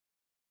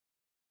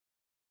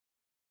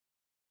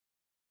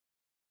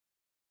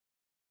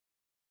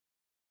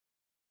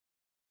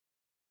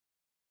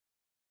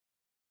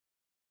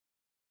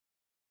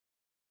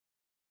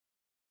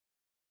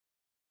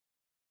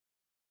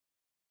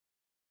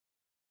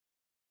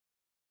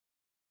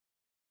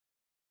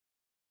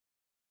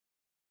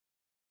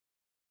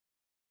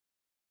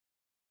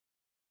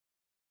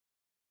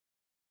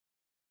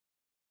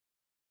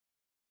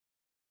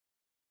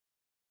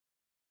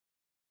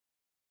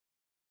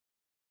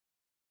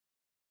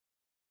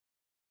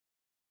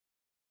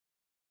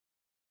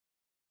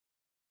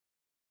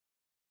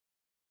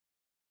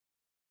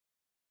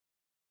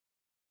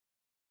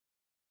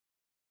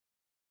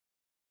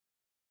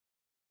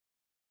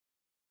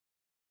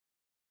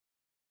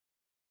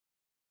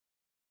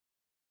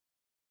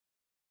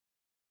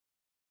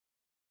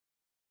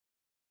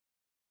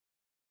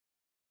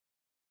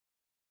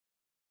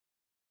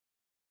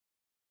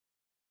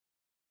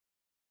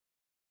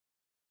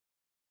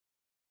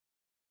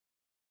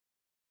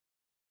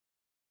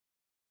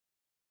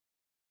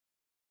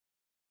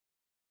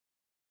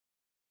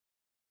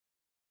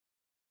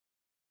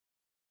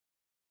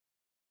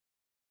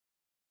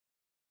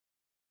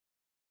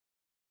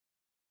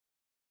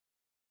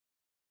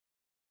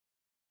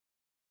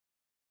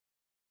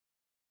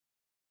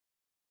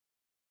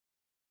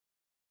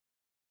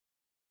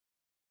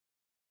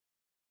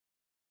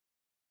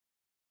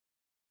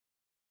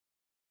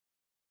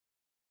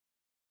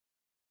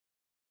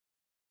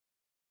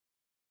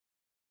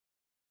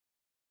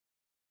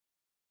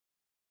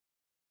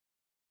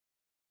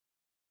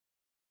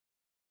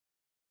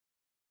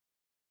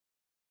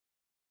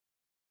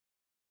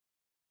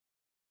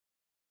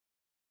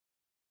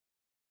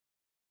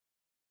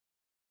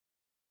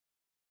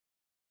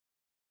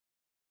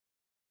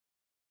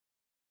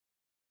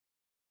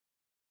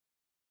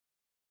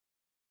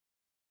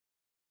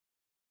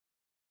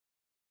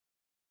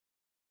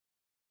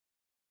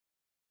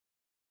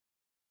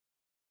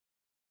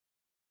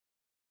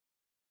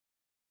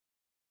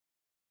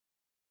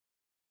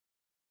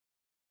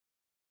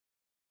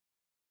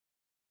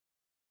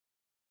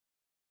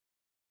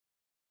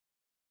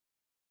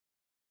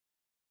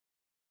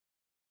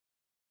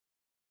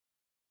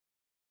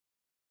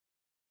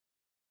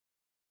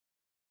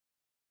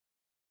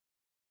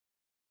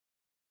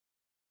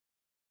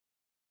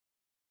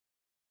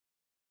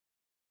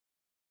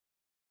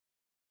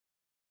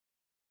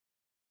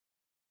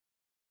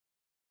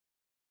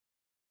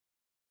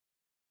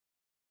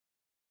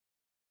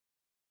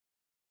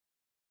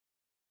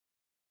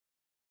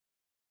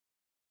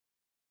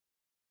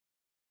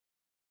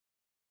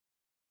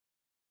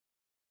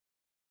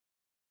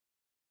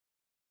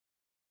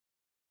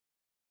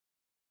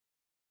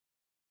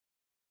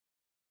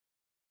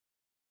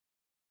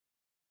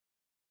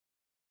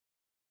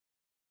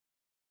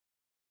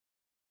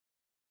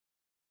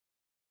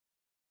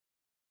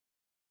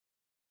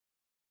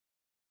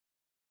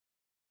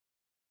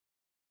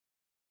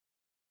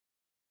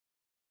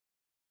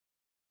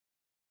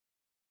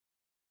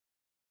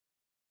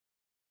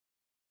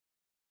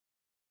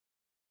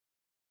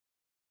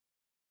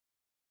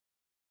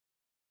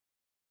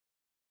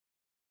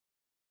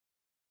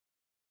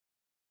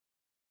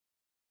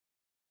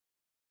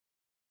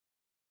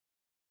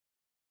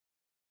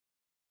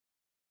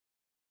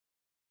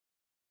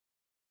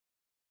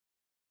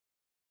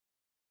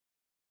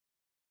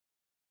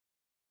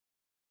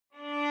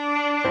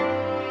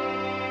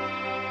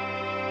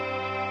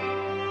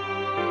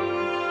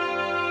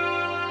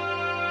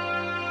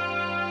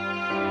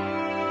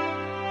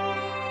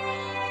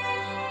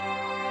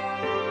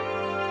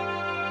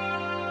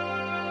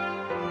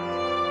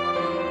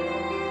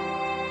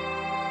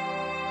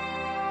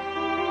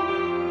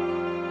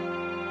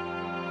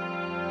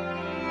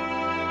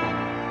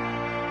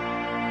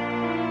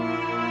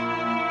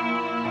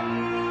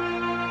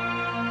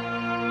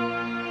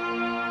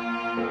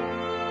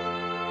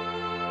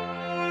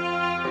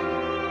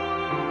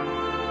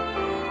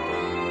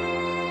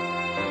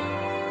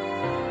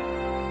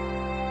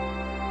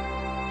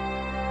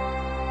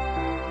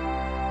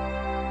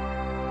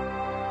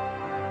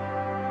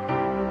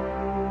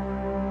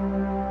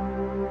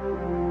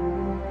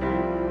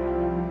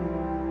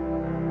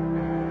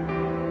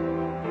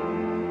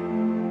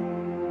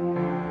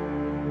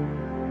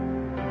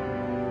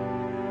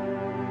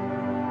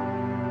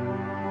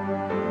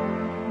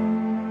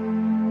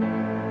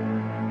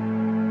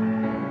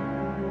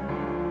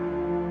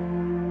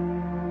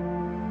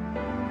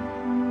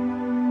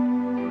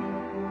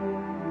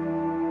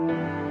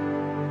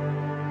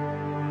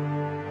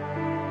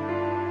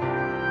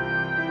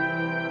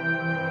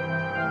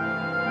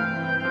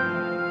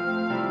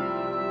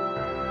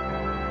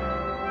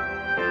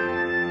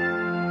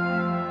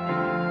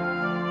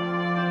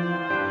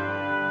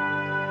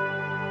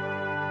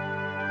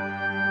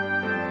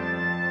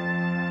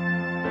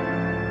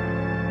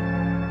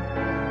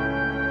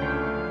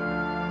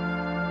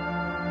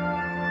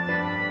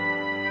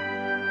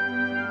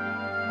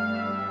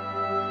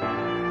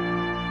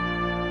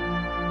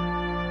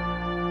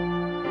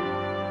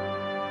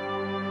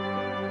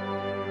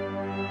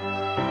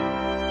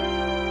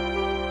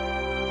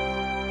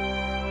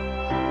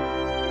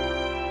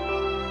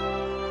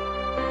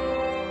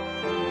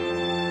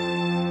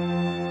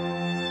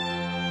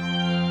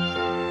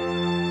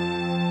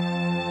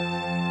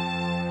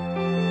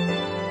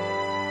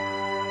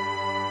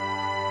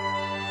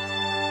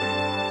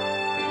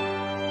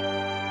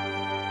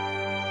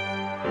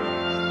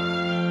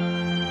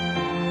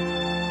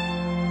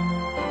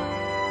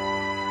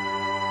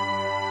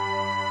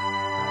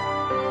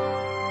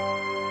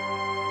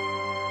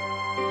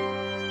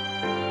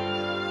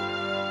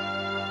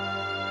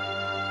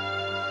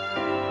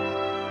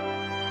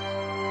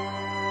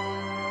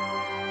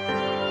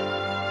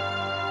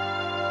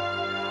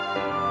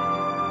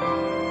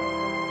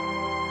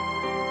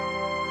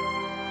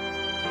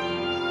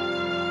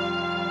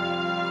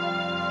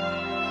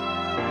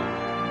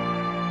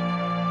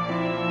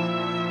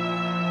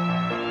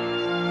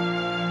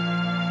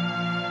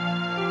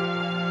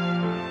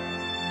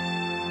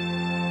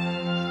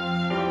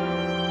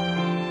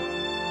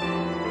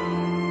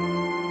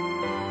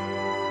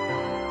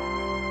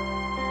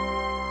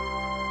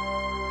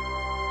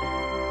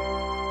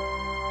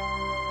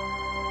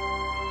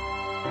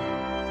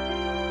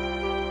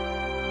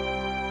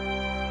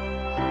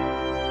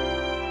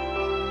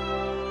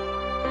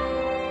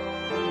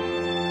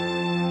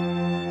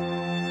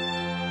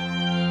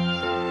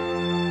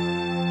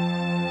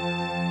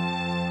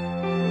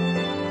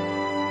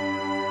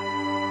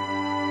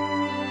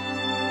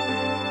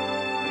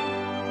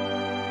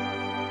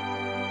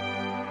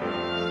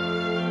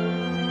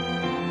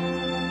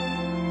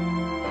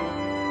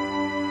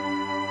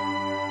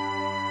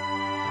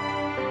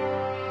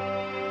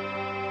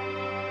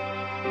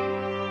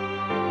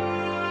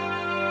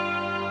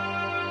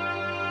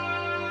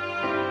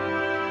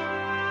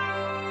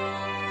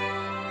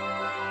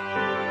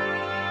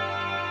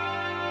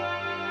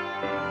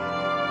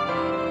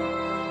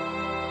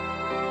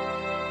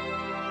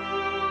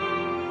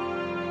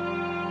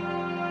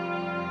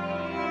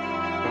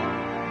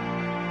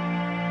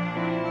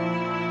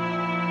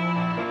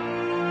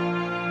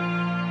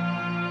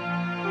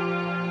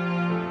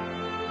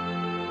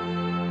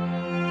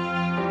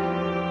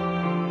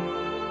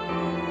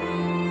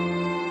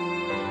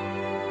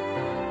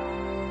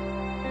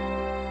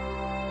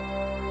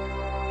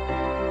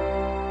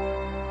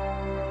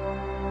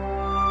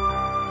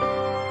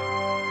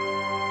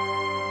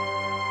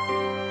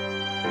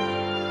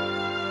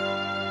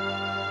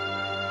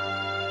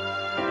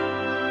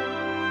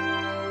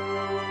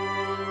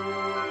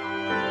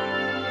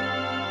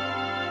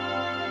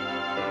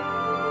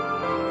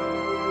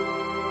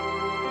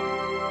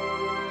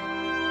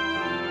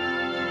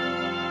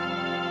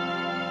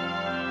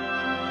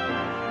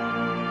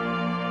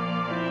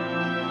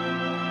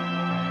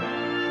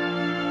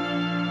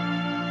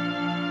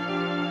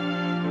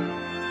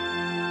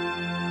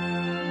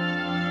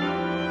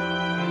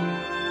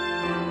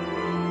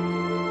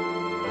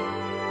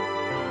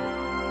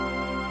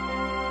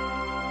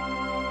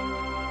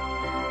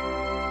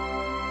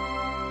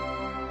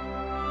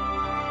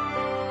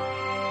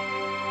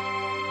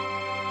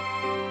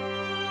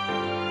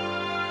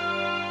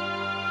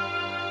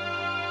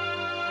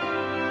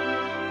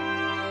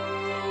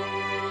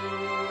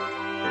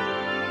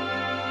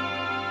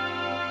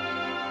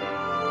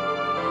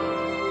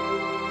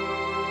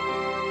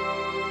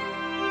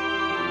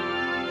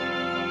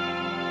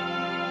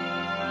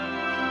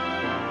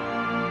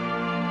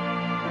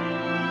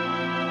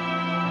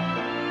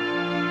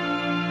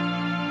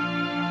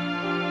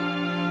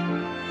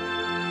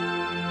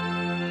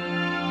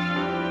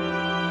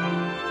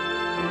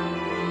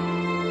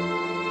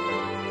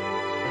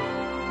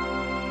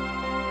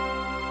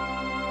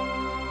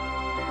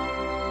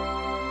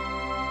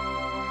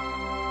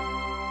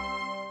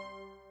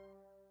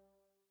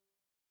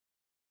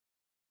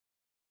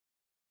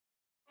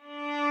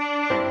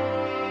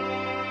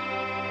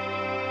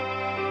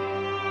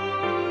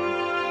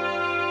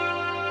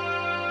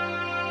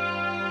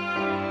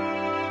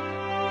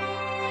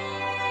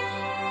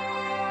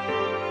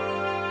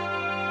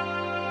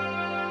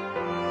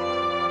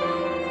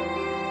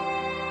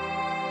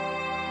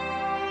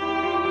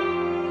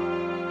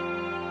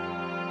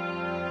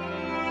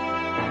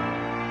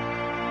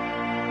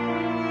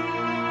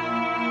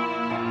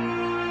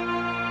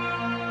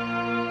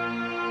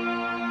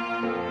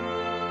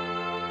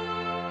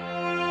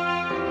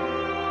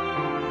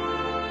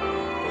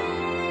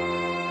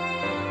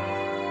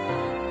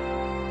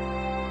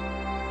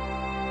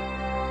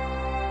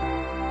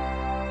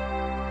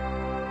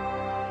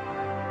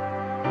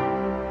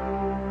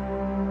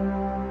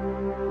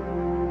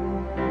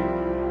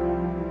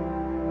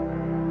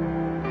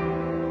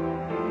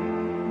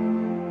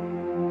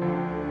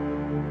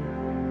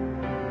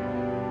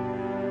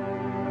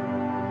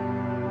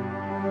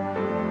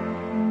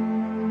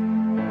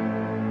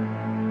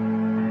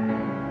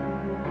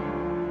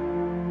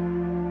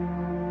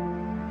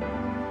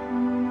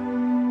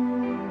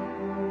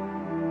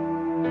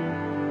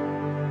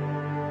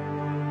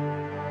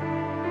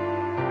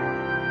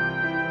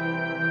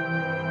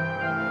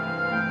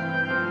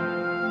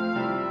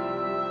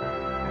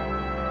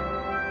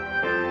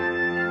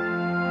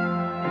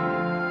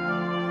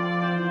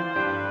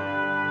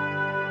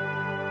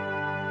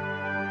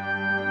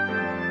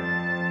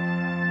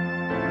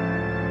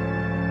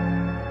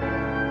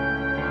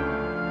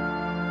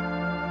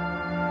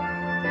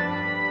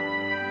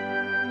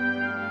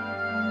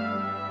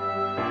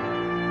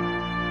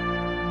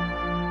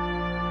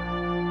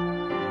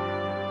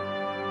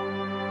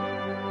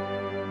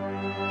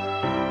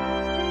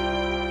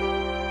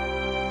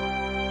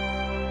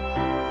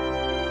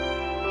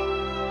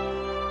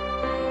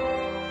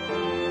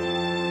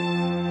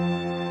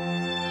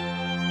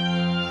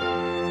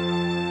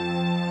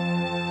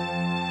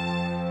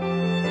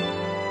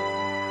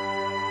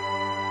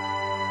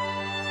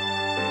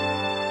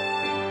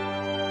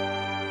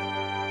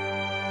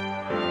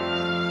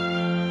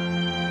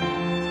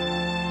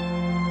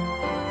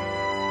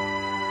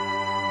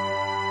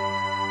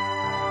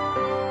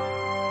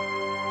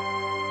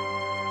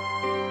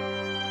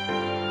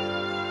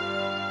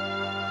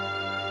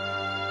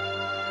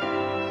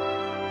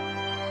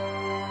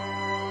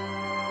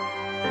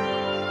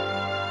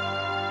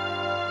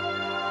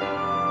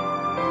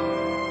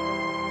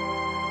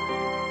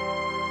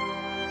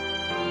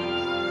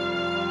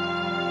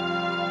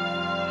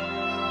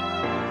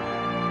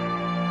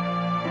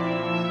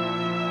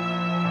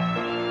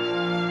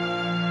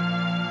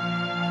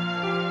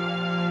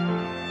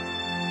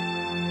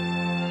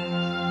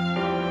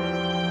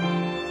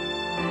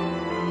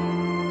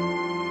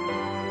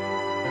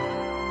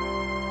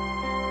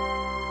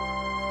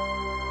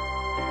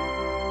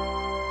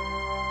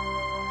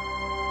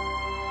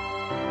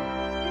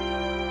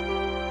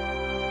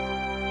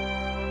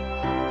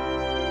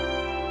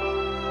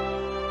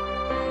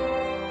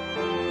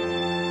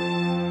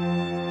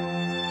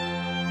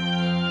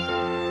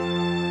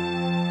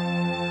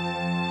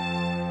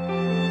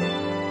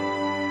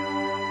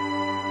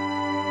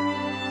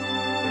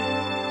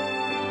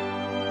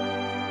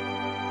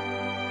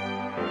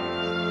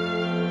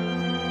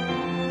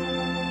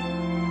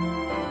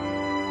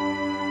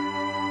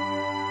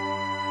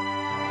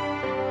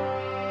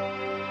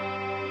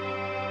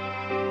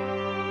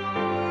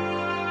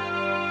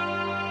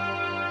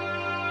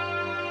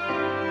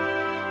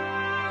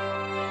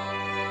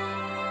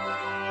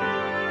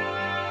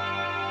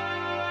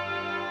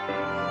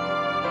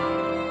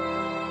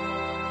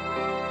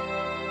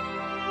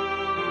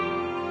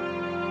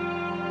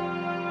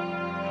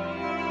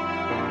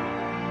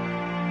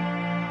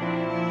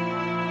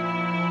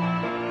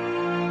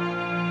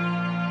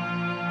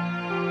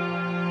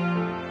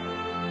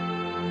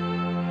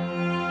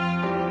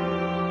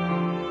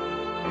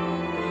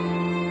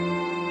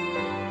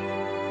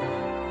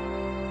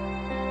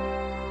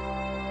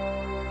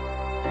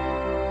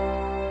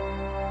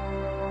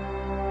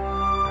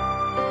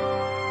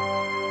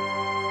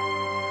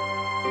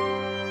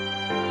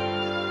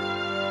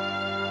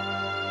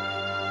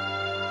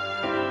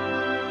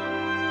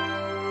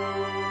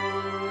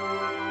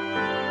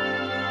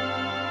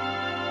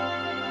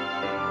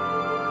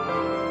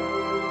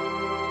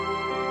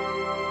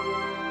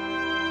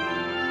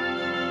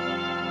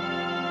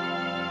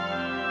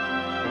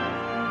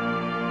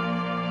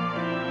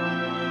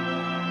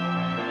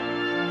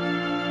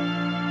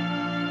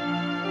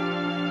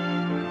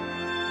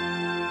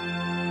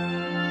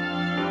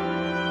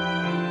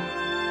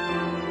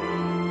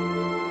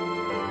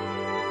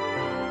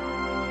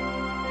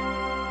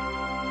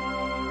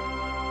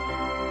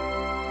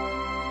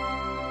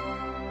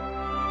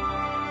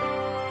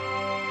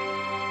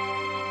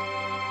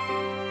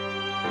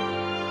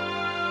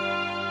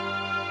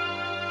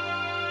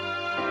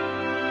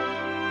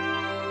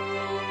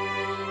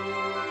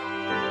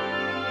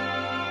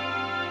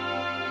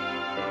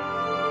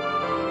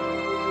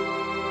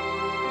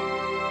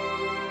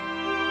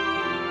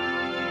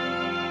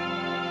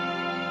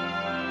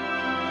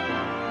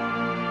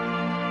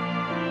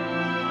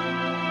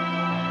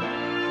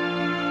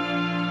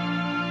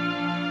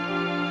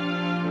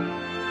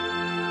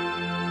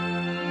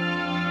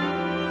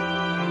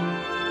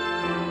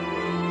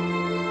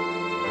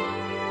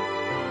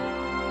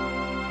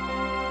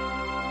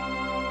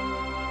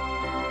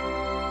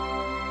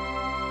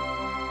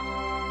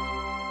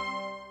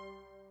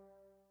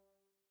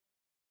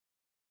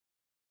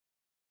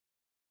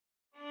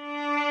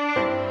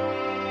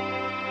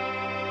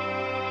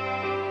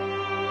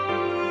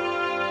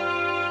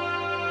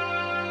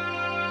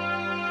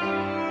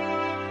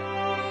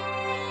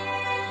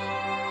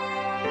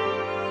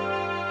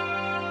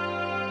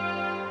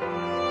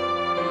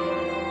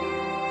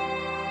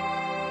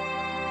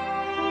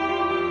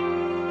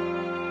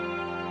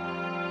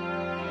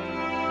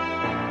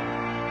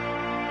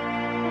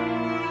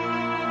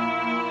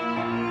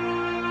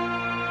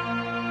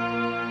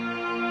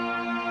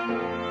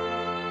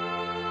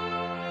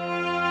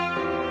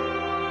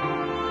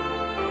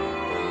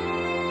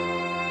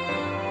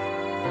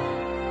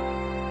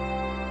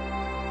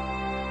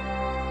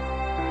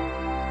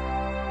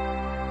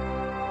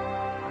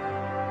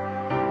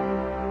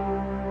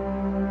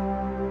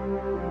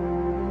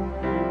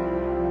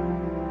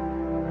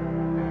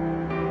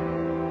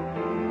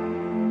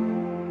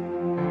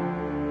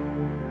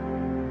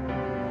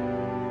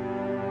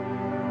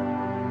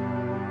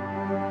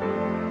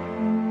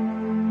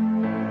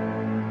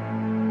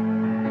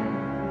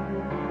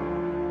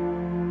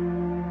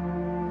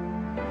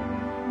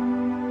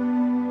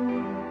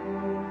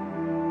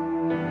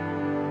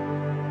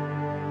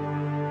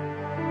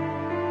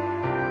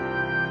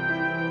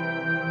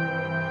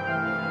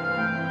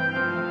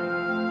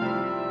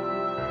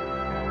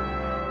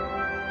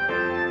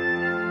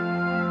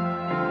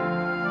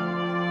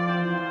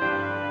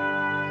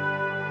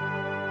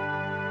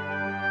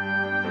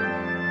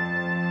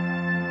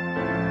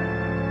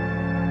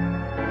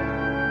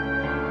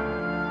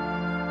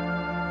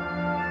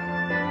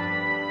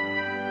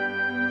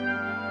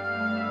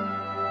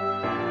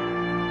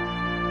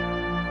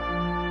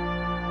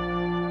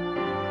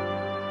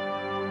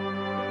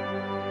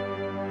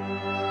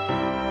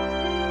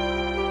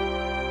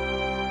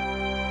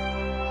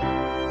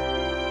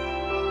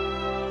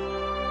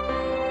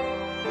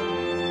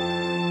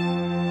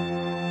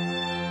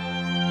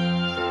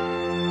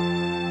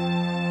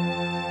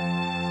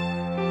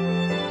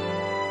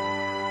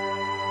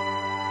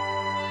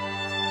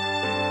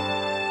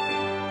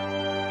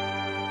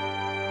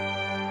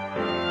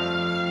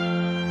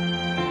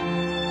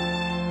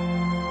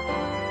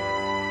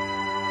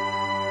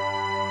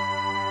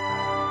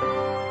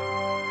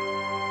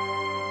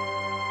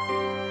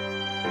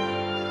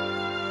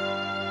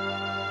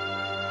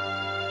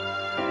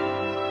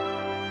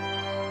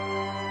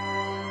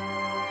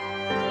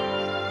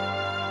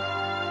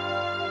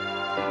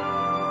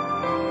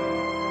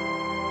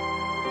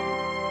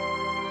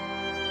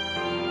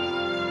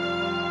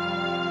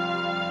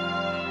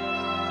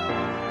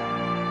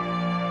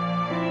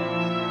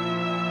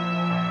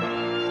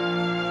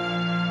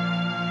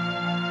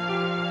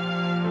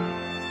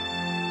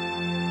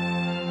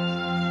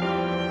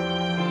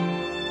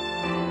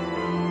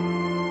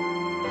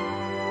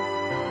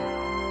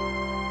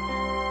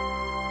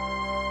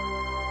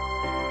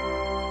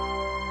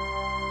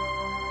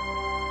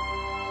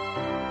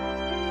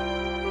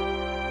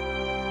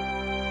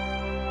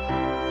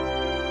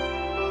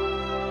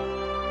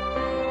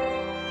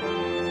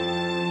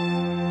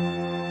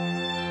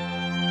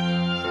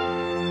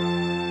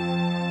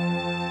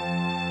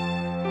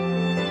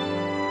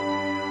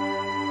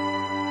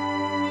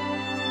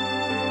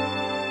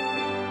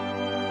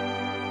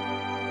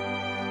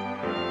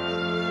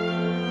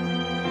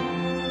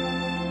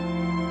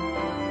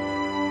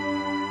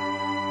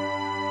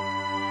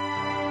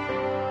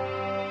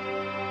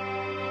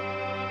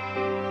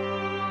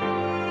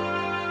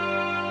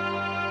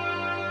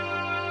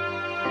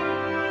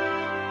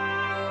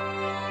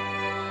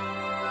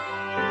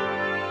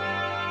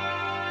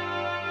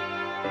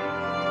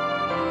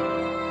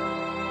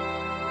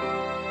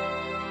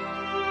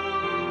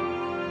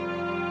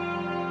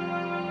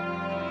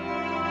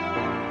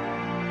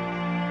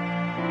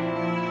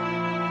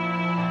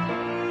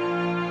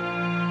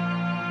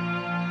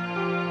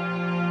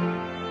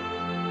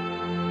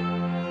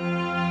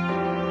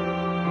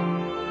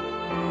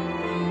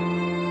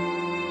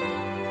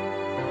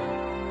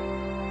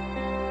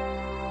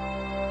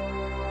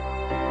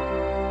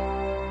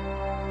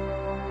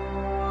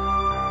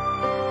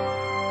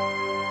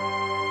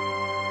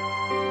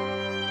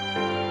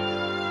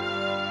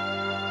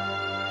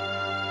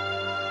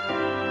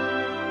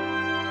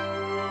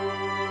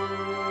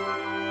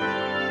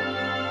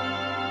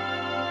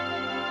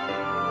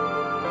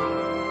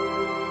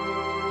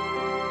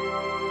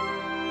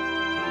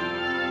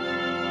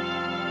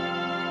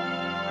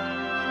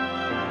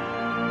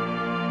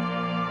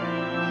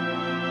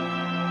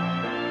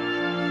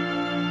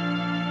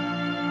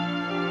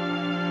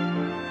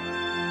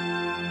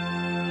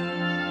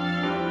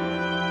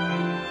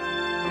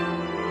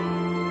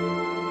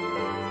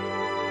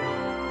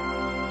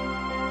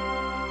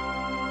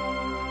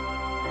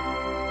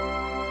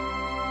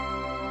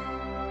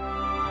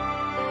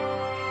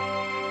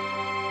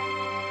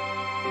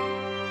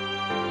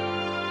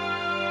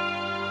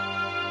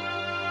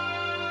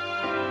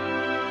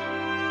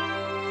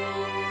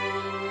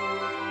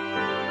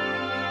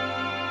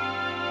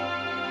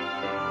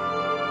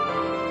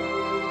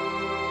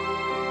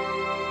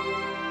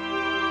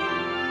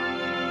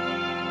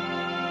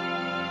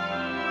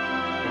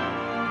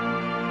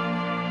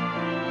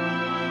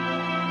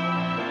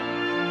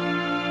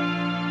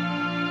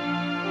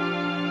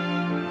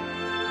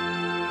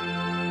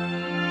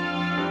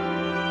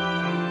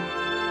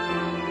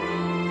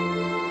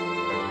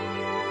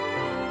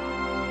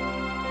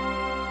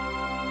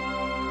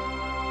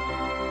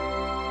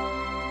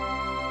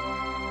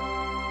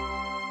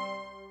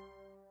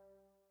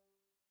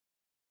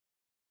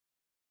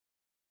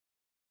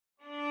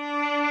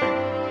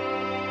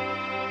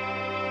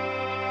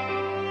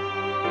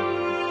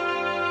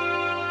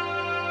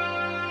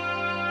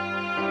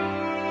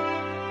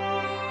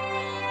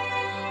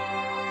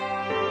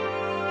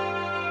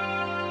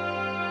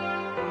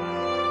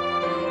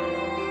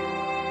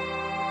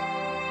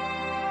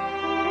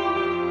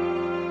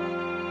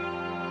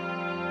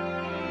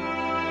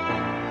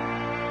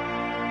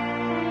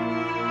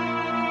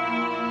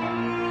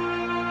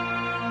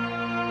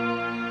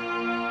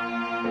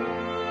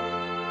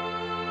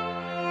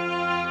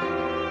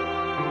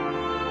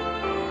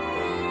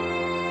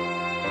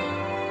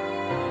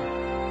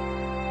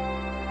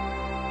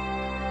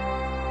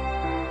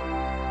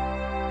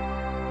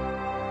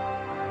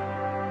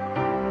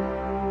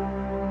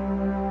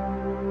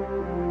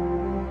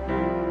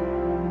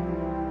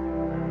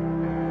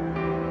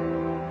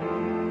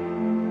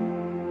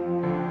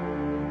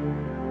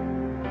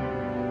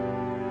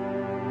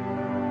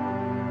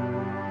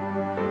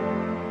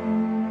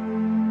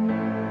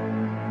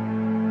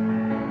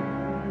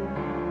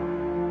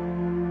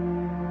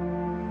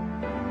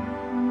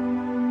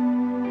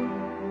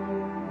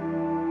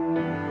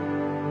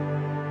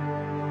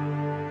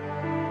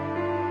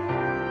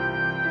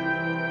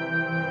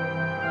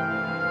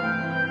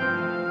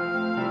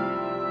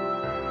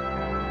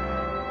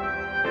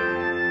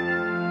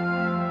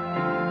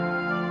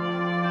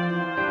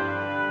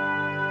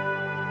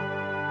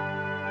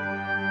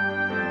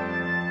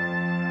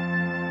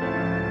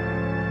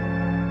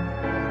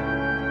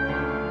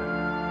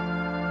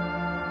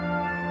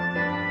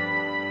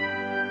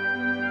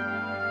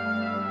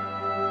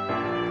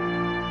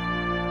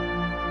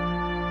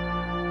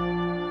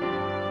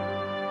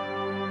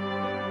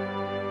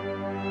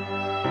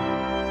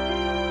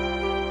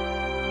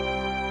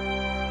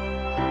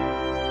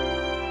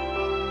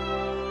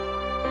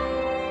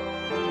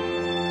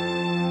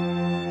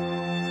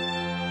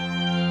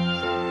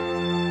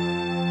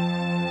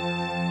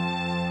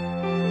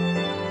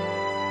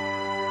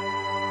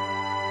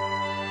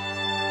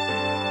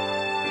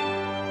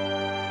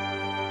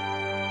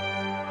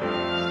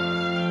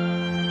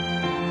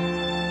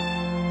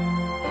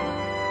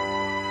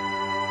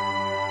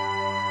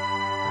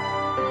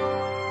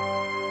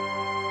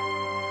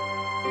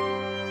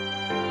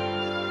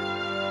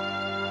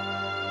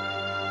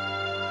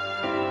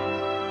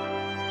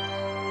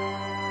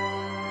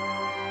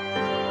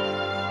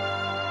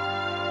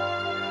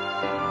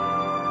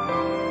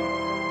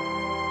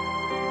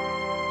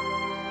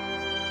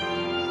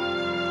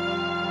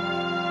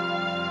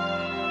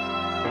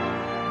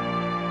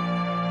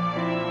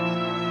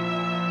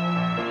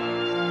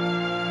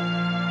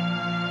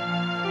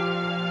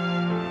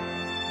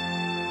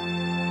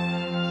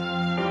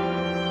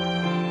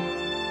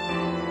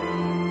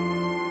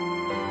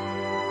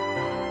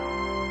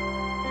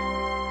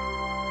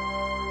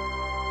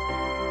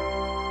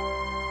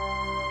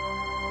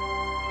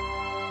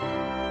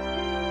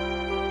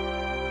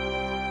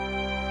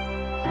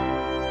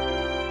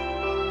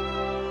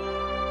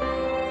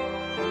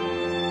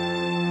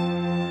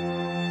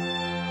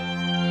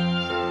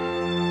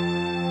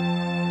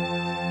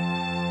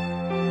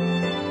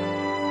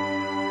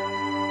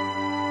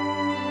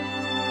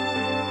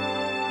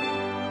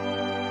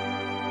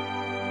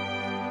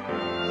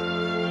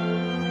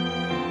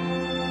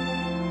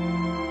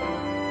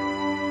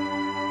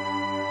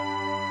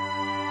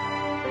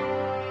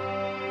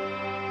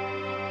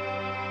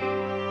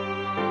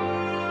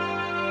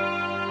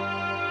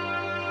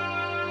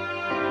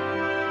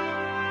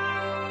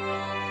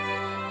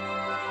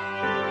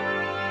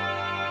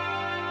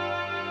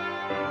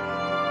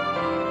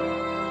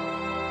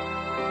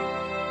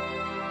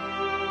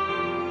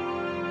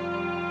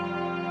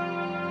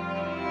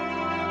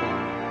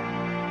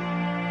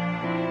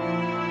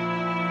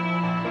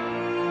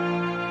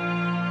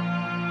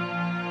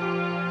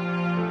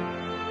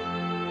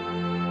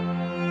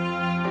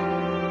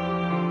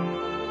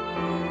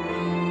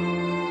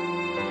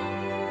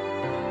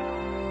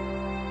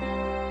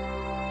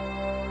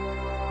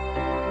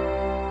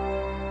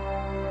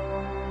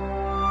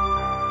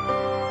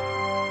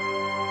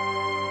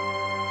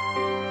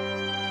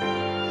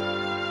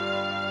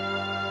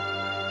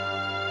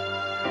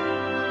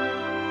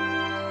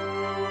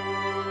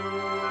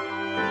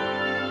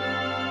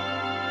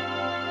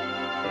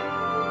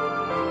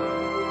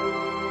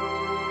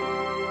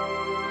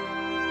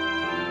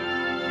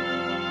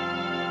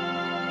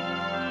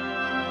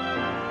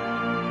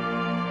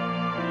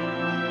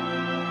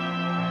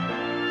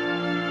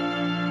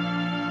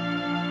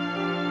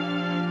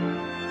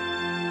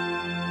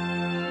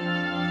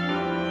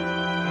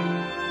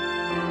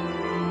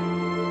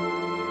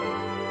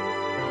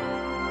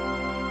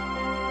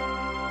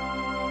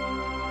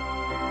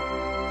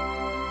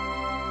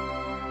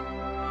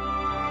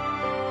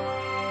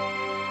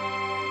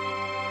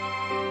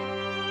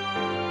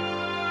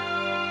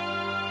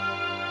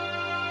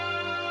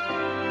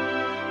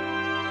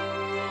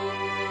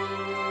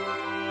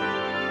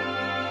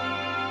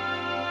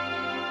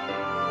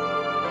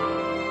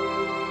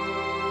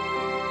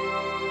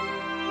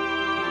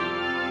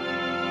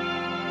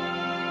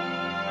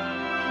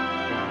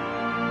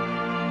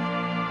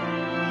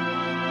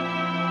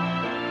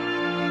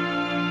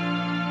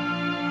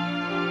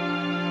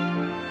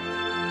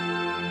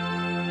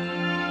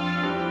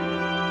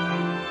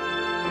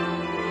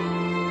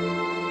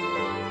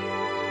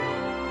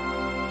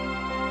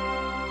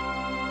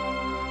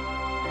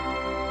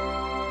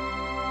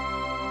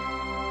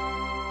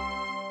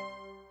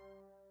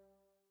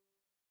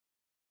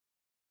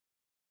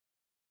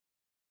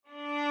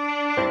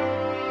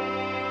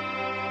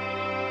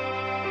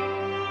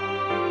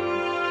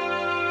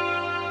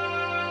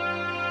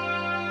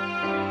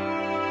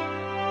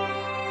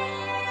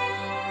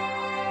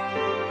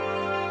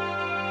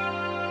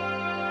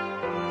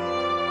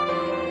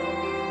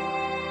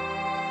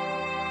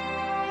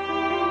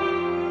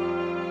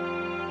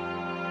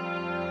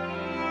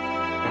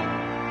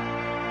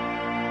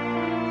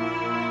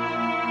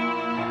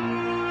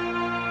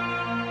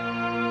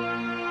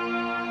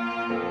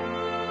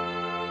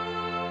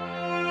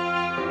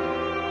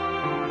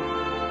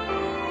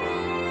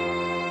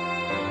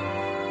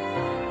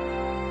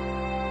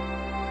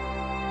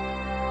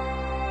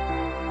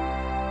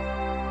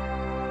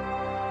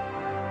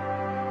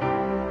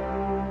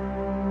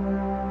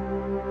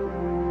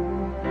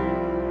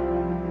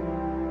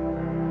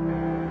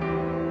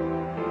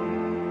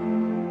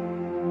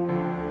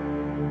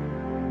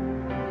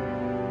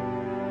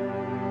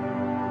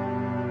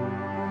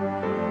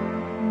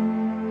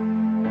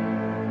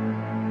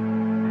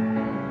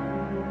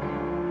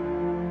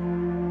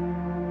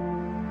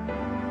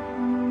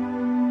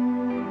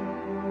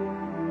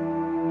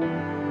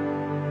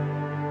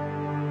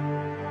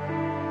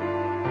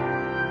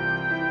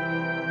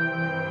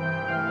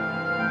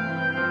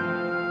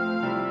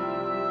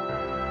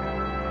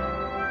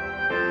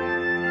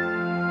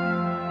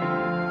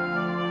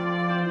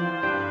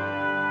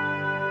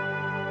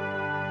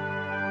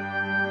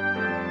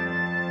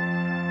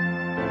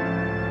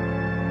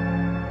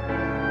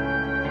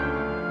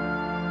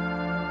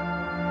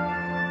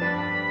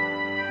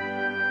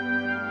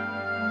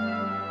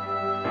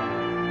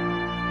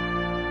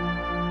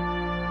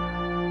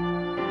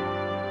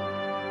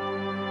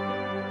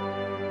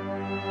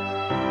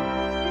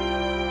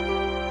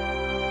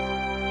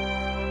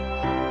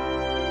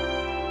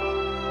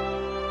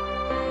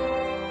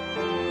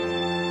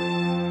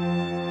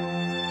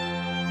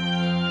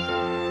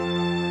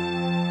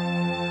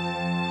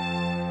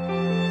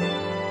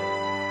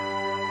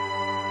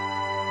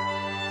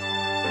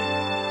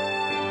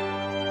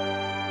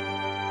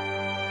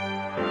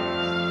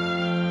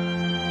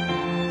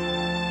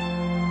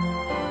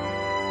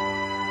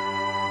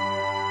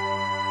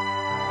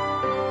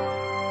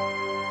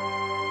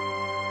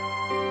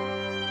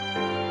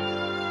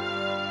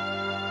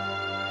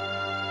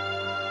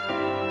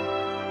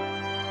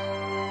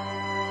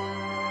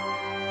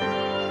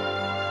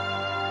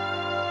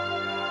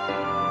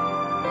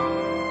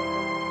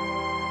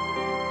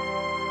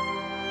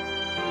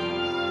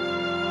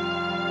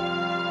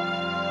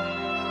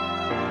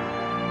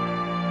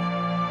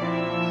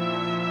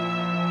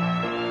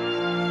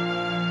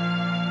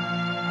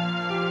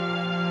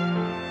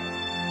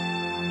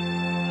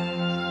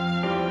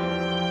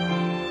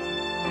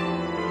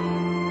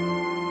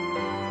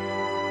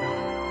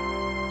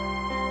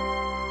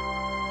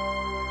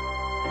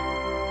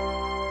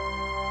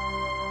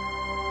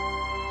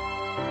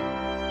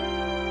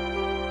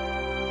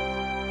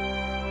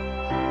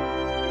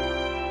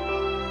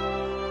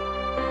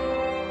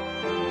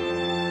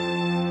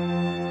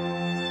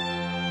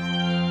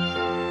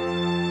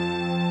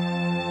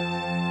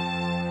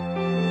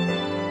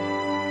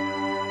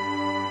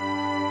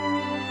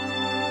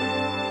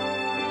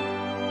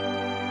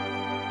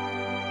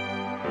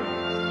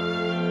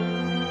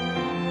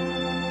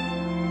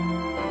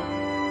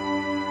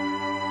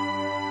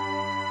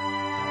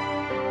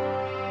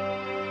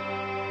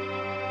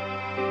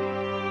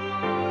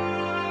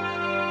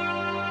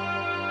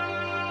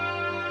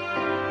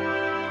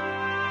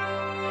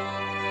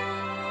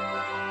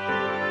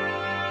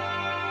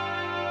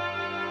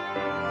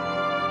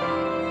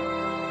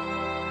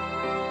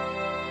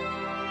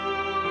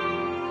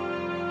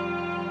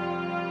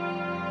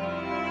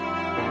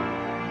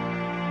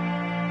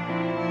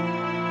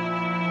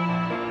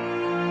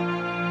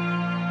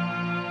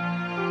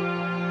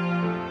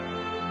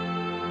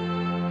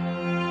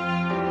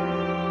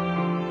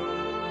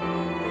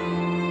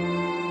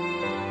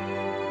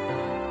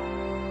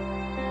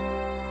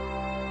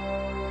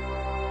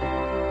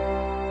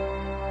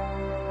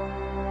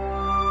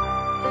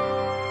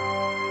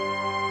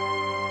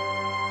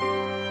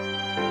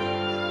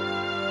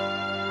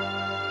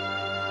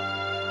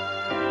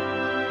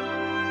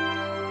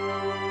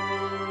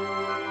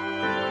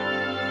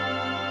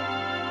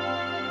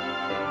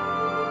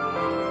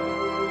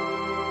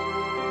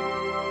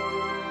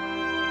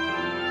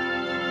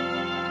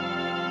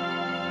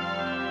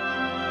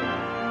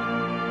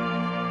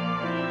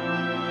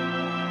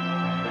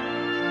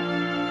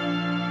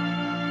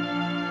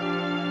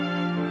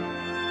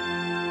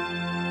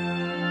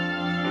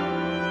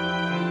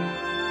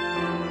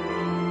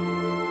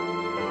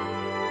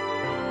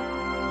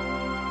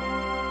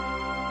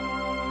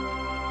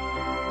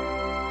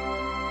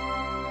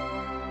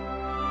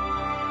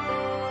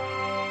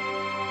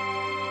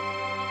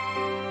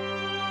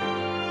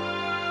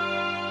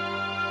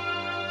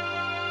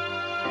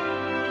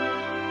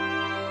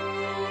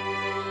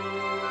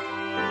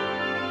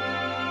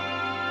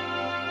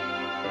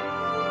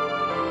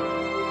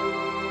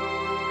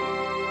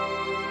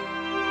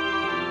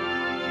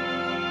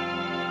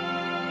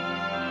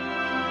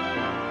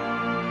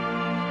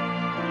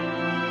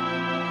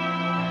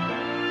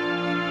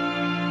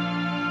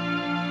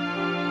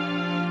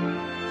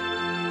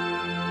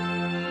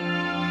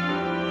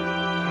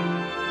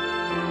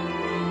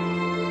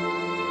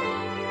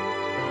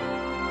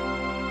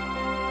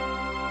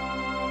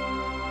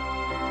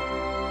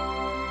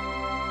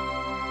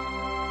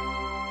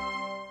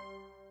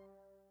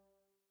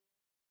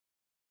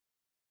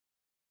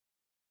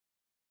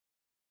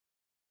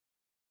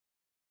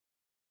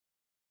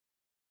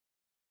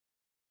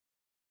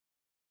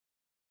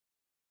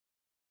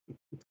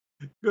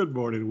Good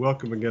morning.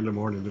 Welcome again to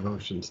Morning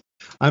Devotions.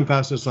 I'm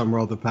Pastor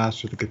Summerall, the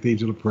pastor of the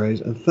Cathedral of Praise,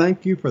 and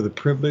thank you for the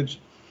privilege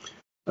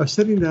of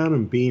sitting down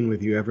and being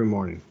with you every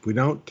morning. We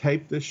don't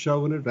tape this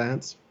show in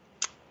advance.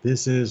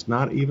 This is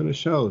not even a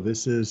show.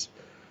 This is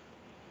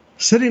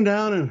sitting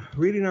down and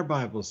reading our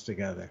Bibles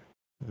together.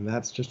 And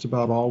that's just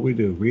about all we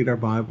do. Read our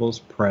Bibles,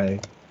 pray,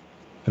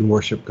 and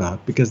worship God,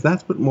 because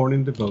that's what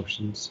morning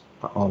devotions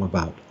are all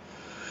about.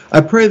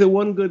 I pray that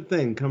one good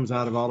thing comes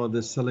out of all of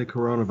this silly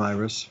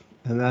coronavirus,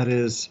 and that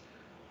is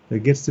there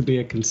gets to be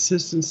a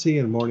consistency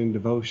in morning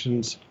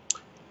devotions,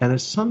 and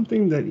it's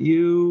something that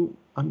you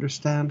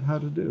understand how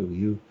to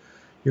do.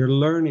 You're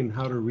learning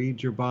how to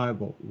read your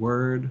Bible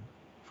word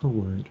for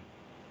word.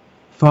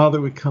 Father,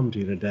 we come to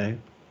you today.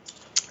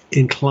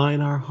 Incline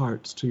our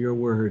hearts to your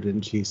word in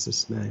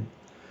Jesus' name.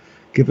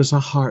 Give us a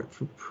heart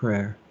for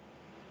prayer.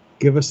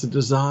 Give us a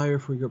desire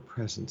for your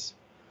presence.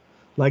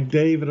 Like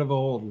David of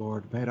old,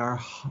 Lord, may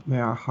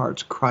our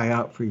hearts cry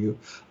out for you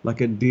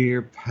like a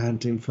deer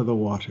panting for the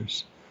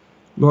waters.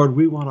 Lord,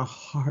 we want a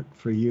heart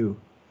for you.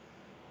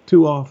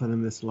 Too often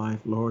in this life,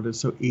 Lord, it's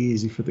so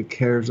easy for the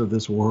cares of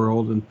this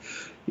world and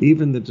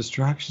even the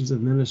distractions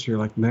of ministry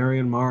like Mary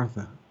and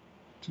Martha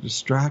to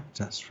distract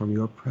us from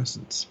your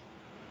presence.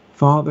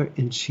 Father,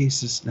 in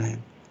Jesus'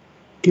 name,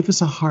 give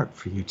us a heart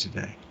for you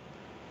today.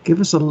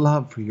 Give us a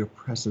love for your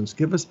presence.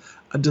 Give us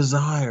a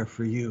desire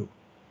for you.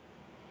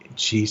 In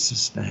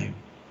Jesus' name.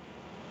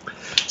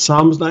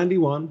 Psalms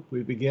 91,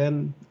 we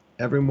begin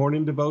every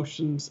morning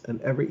devotions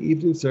and every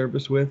evening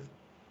service with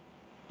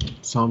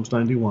Psalms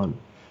 91.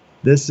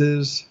 This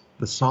is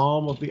the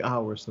psalm of the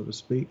hour, so to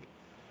speak.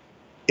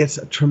 It's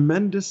a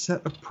tremendous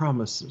set of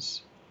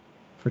promises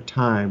for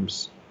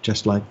times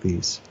just like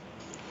these.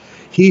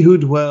 He who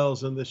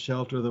dwells in the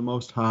shelter of the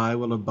Most High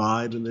will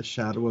abide in the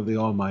shadow of the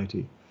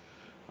Almighty.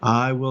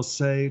 I will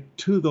say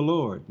to the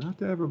Lord, not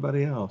to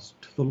everybody else,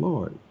 to the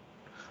Lord.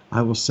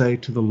 I will say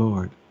to the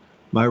Lord,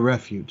 my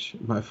refuge,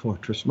 my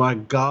fortress, my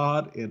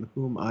God in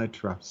whom I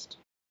trust.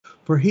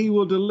 For he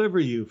will deliver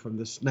you from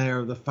the snare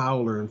of the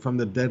fowler and from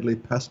the deadly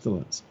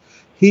pestilence.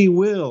 He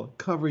will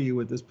cover you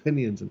with his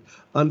pinions, and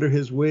under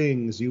his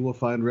wings you will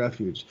find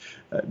refuge.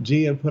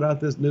 Gian put out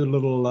this new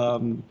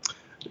little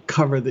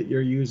cover that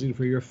you're using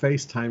for your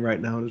FaceTime right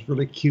now, and it's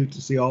really cute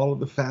to see all of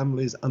the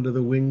families under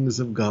the wings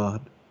of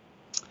God.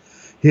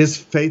 His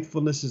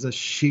faithfulness is a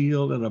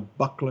shield and a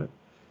buckler.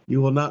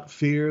 You will not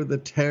fear the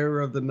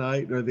terror of the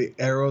night, nor the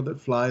arrow that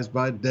flies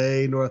by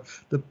day, nor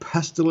the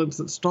pestilence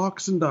that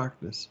stalks in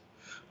darkness,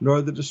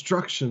 nor the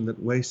destruction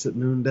that wastes at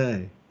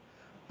noonday.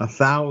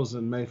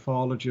 1,000 may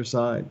fall at your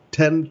side,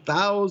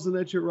 10,000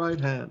 at your right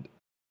hand,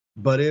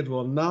 but it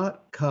will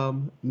not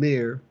come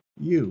near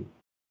you.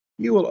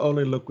 You will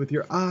only look with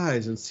your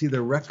eyes and see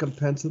the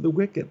recompense of the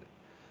wicked.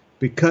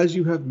 Because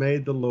you have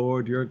made the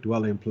Lord your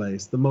dwelling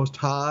place, the Most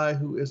High,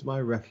 who is my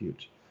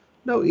refuge,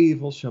 no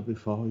evil shall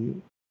befall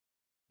you,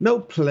 no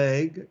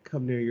plague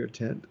come near your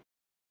tent.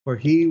 For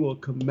he will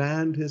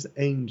command his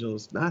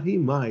angels, not he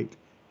might,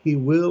 he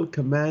will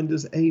command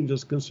his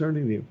angels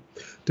concerning you,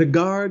 to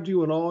guard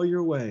you in all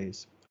your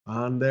ways.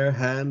 On their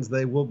hands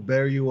they will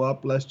bear you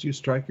up, lest you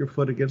strike your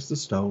foot against a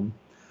stone.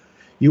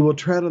 You will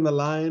tread on the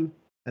lion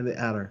and the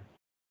adder.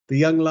 The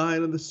young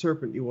lion and the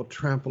serpent you will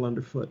trample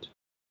underfoot.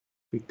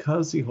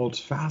 Because he holds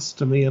fast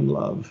to me in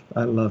love.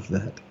 I love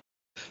that.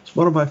 It's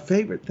one of my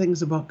favorite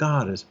things about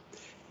God is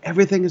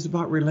everything is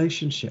about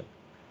relationship.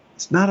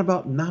 It's not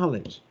about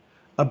knowledge.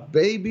 A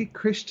baby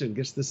Christian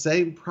gets the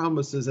same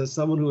promises as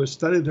someone who has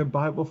studied their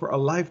Bible for a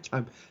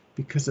lifetime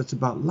because it's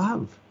about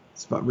love.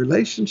 It's about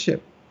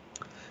relationship.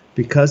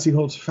 Because he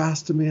holds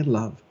fast to me in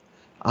love,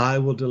 I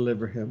will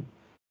deliver him.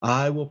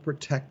 I will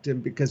protect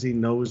him because he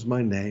knows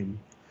my name.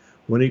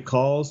 When he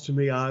calls to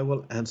me, I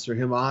will answer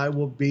him. I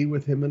will be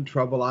with him in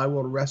trouble. I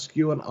will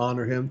rescue and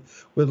honor him.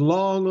 With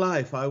long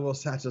life, I will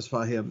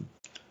satisfy him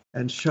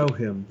and show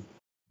him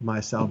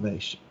my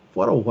salvation.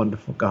 What a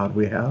wonderful God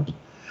we have.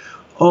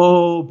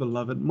 Oh,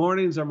 beloved,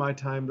 mornings are my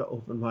time to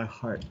open my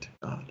heart to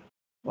God.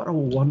 What a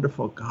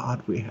wonderful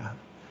God we have.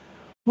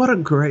 What a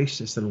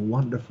gracious and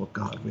wonderful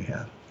God we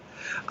have.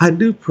 I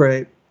do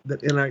pray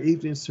that in our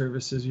evening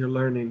services you're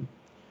learning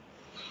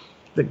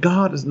that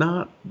God is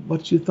not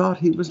what you thought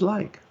he was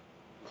like.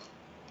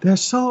 There are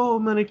so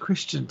many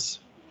Christians,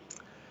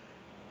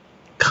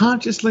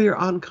 consciously or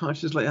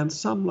unconsciously, on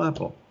some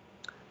level,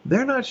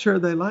 they're not sure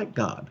they like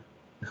God.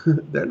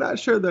 They're not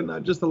sure, they're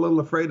not just a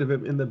little afraid of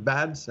him in the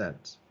bad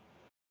sense.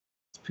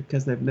 It's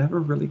because they've never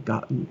really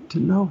gotten to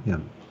know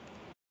him.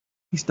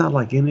 He's not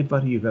like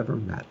anybody you've ever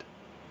met.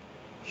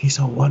 He's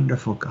a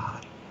wonderful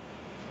God.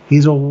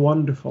 He's a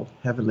wonderful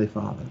Heavenly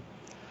Father.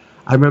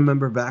 I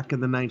remember back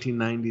in the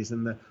 1990s,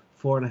 in the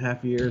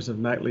 4.5 years of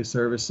nightly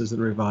services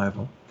and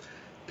revival,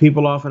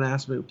 people often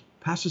ask me,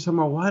 Pastor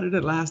Summer, why did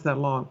it last that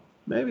long?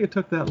 Maybe it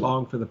took that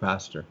long for the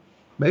pastor.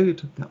 Maybe it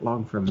took that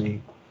long for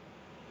me.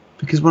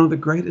 Because one of the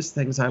greatest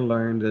things I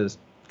learned is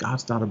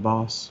God's not a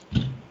boss.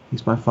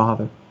 He's my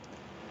Father.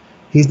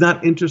 He's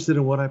not interested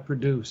in what I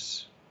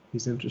produce.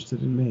 He's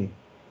interested in me.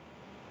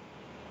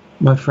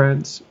 My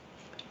friends,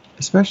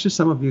 especially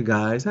some of you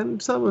guys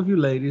and some of you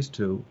ladies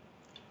too.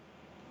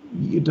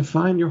 You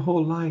define your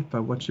whole life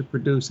by what you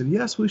produce. And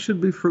yes, we should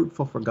be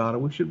fruitful for God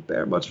and we should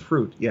bear much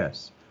fruit.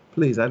 Yes,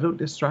 please, I don't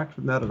distract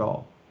from that at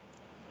all.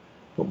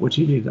 But what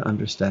you need to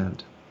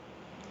understand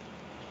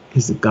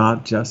is that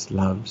God just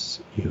loves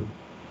you.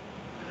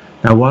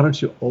 Now, why don't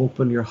you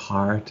open your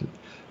heart and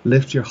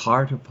lift your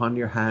heart upon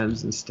your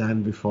hands and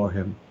stand before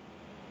Him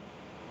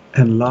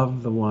and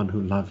love the one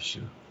who loves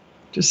you.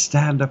 Just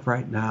stand up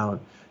right now and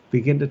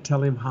begin to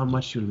tell Him how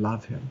much you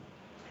love Him.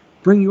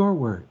 Bring your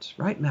words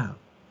right now,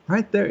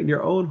 right there in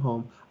your own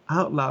home,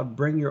 out loud.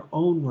 Bring your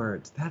own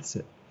words. That's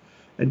it.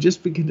 And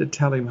just begin to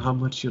tell Him how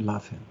much you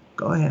love Him.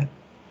 Go ahead.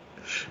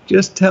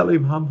 Just tell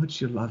Him how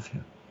much you love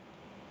Him.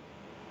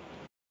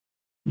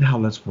 Now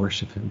let's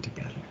worship Him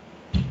together.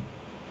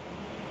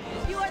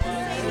 You are the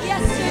same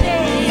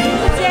yesterday,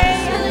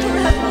 today, and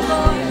forever,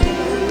 Lord.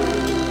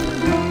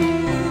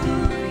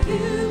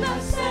 You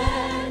have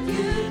said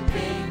you'd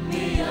pick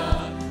me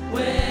up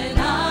when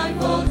I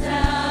fall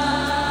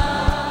down.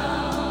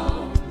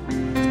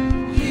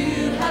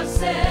 You have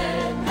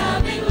said,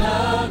 having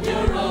loved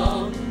your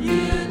own,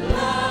 you'd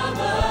love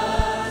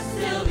us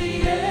till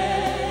the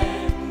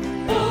end.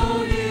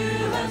 Oh,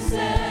 you have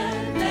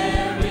said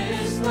there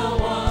is no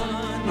one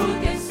who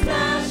can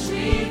snatch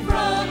me from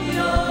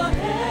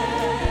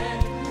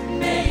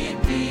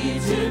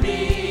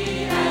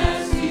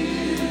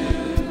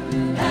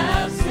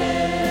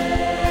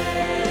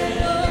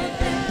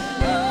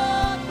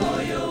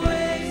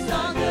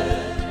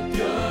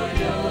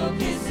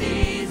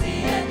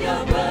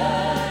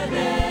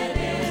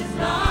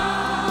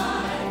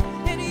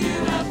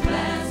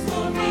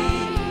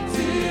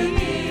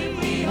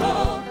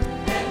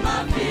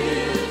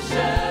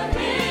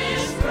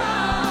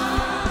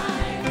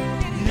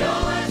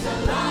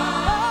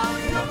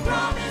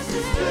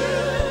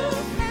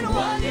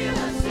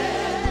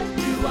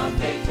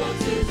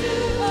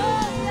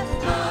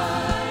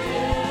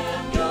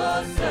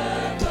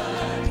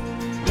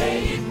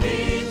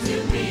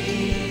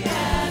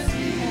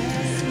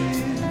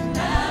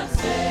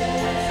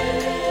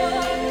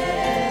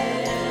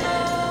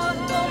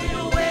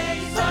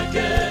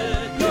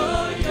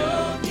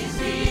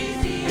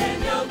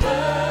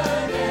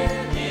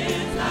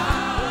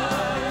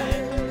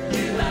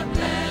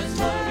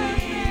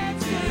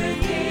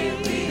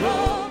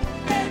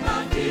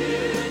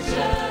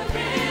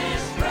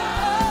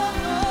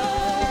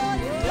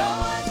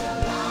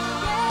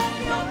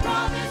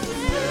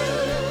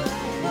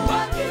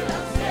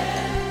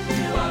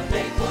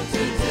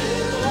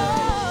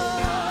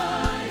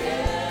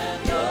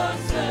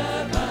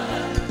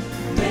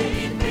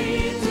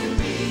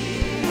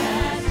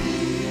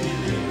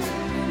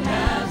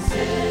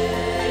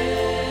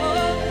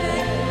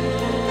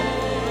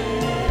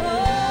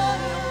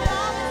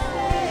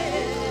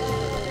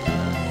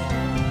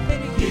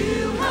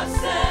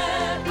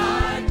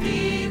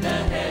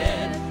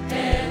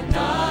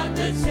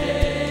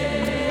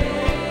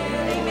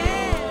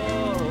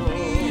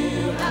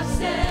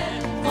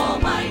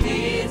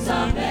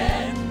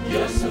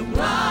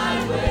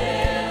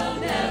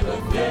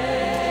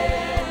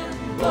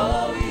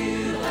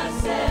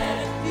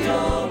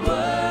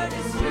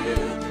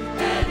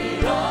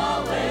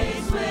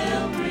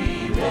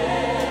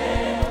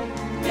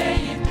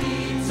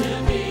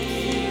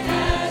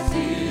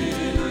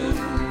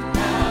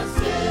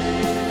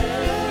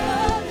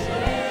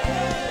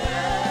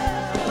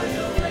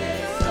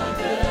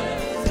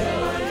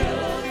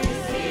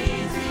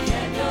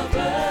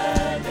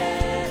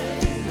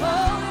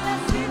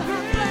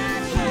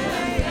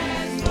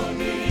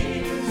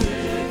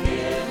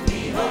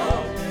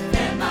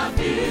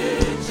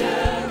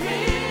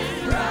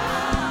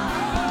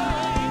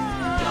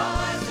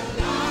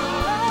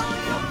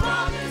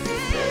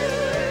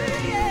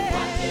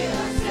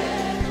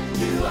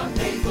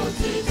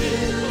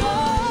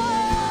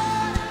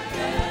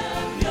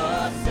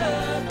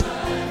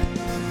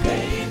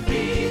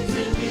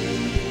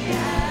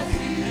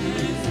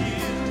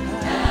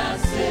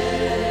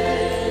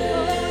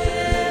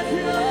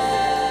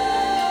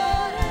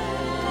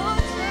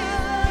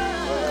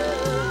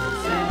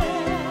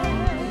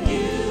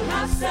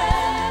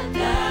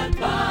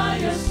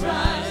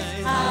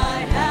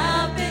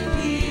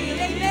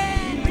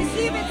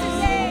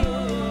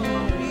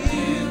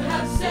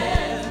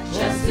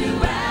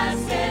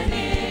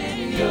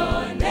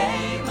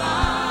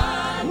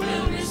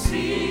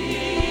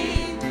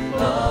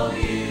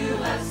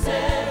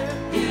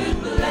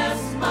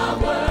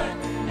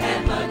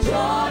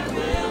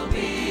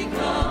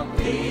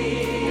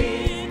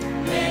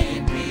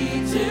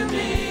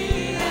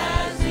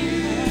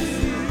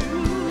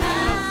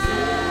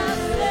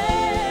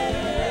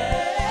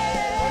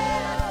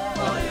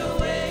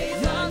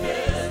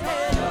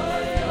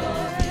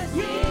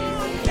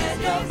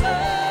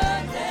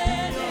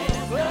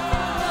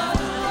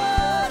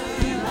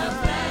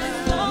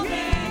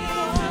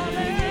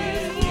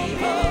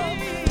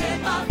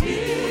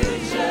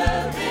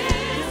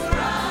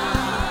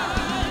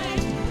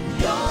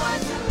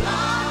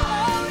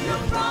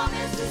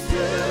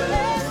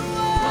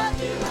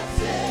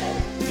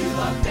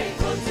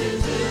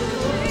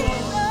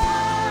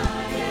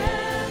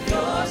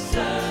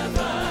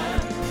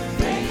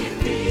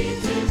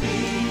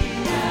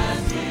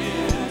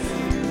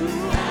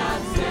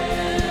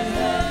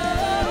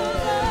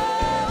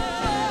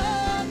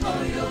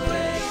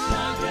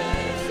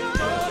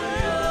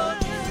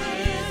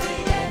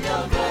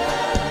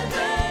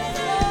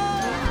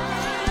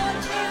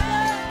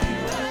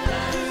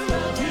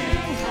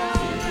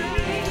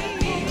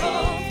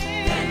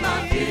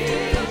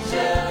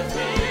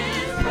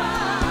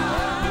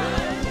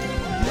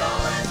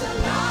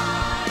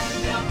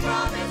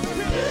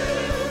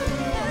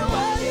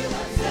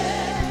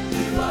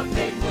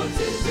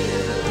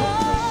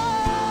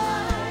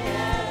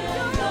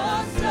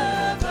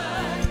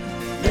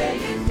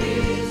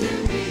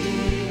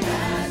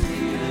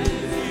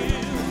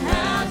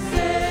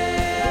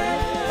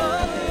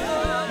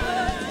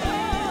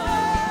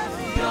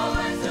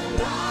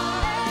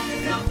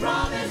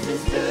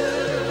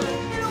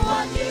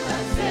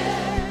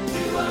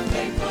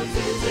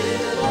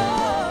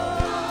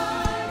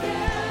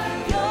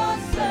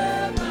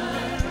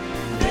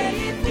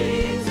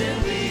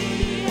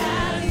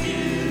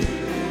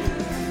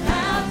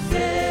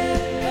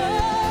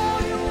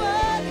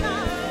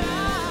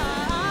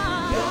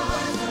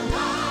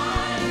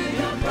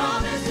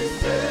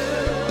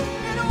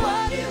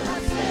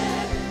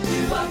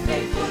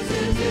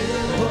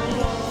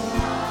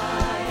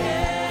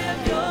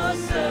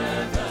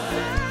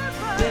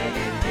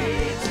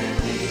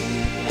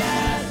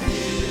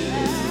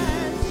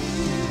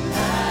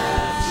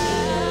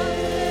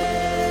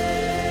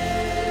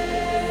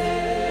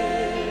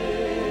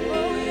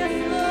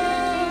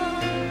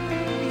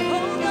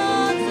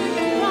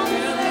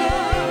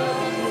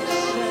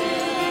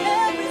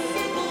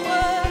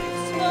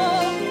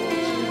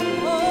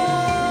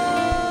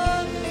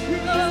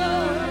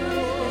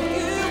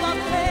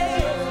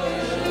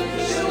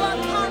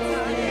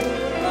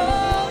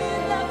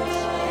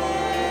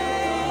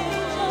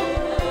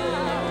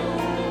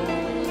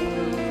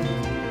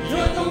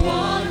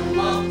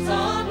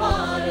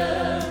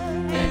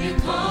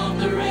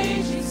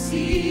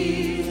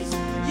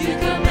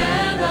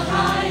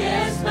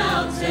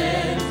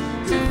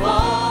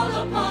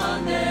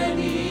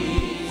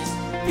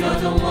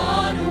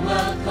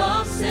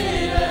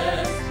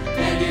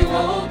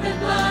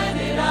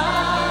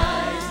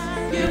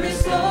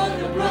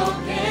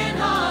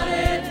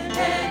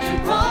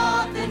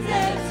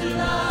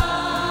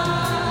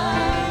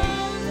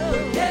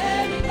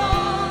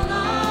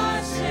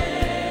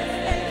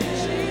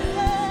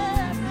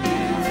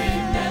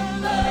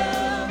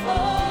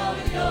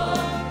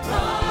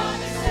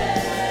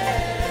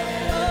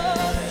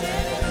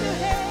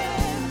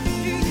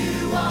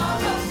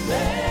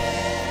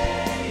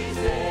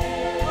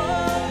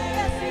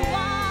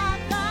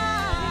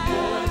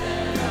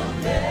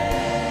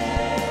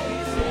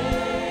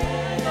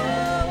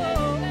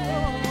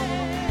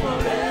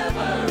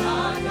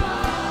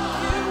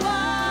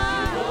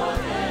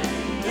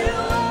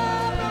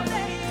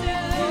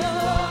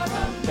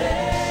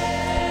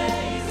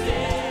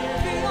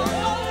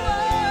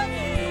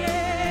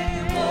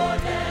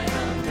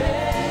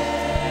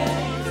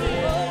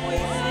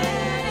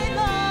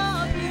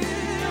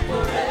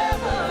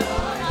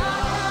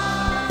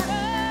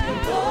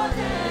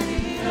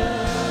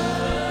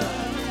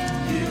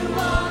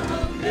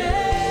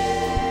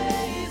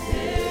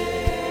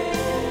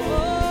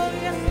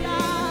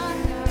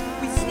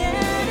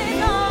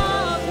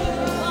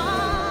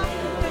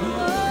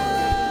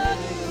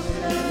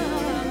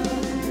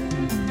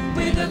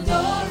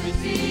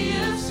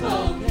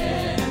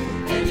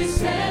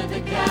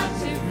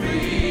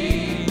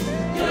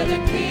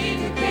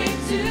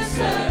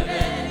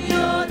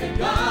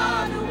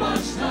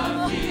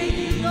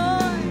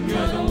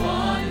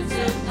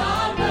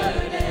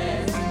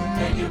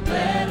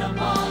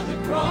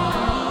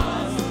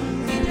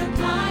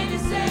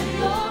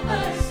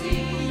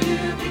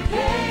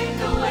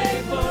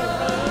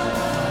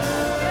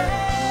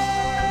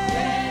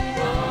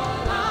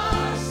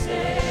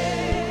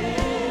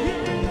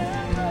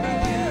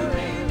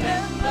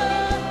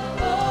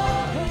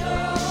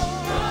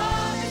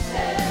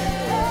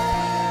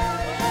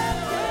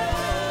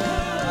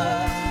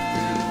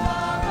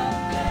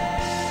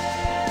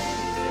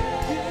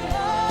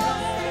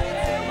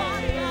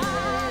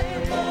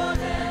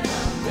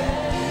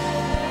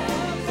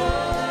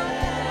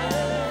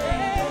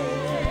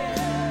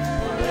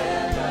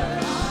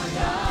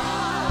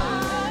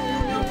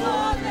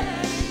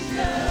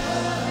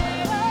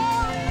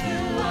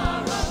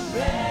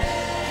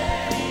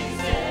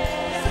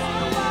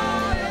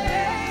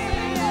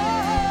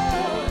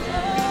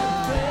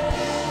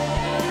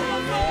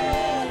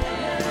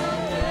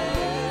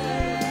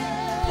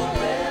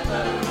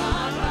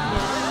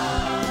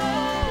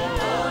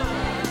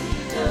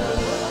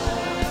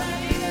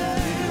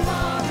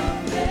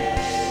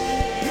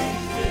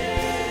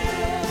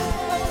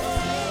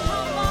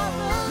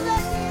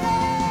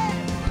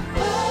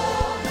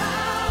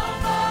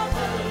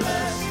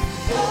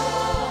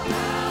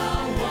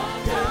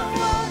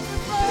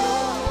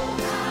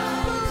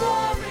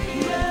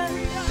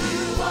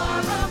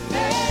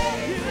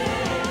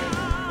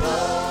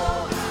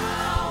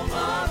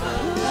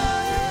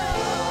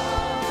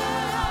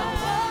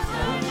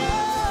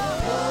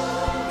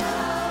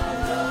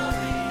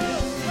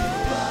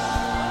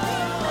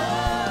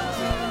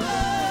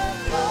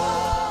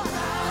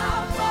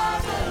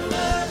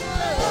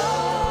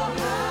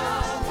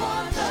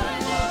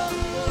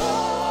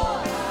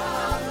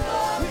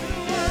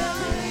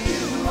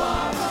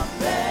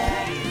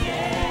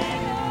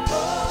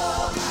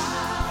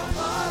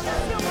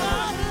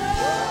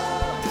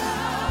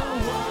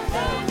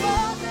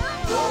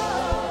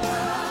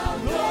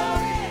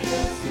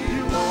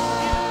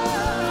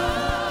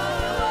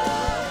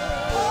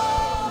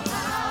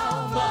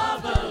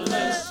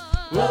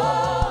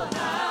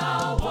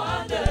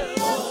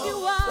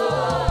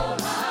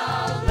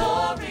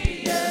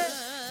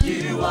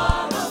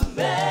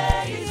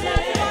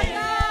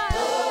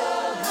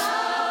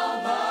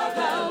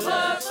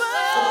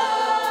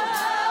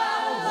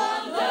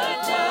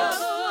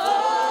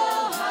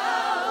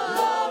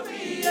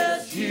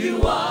You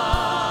are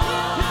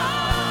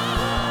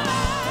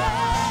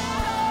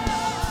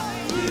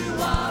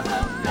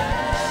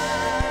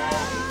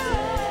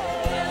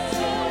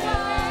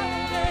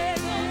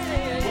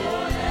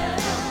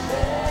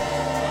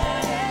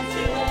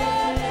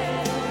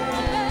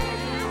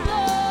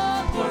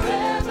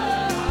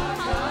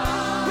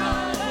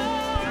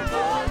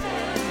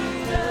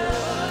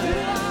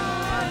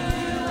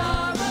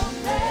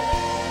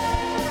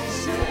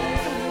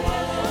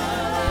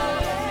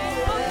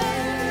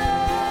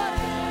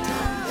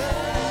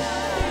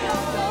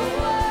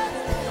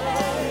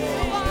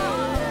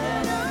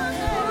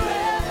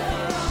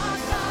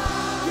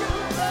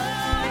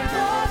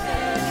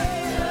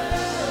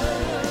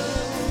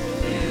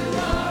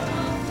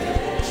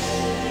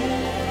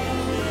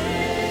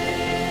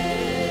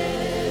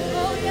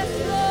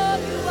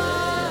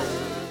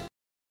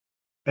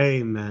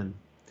Amen.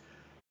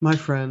 My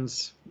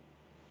friends,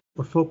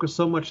 we're focused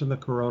so much on the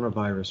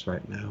coronavirus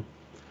right now.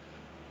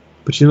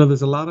 But you know,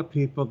 there's a lot of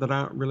people that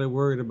aren't really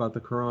worried about the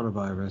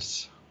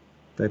coronavirus.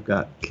 They've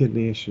got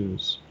kidney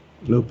issues,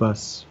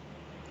 lupus,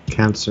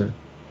 cancer,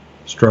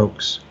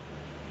 strokes.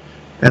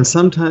 And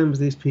sometimes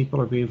these people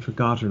are being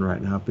forgotten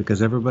right now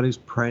because everybody's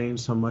praying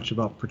so much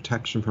about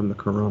protection from the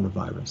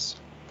coronavirus.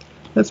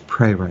 Let's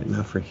pray right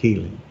now for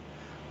healing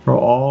for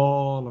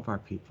all of our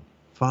people.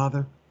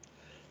 Father,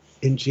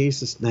 in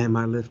Jesus' name,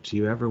 I lift to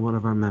you every one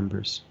of our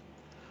members.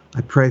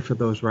 I pray for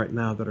those right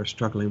now that are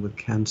struggling with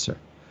cancer.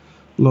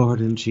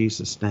 Lord, in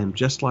Jesus' name,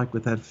 just like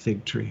with that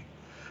fig tree,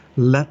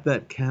 let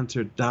that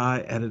cancer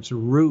die at its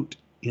root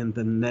in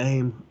the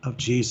name of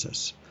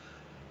Jesus.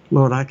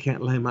 Lord, I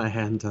can't lay my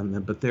hands on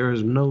them, but there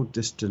is no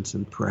distance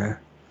in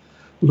prayer.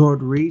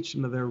 Lord, reach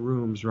into their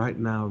rooms right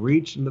now.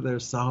 Reach into their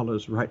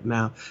solos right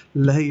now.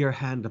 Lay your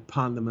hand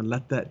upon them and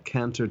let that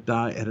cancer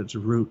die at its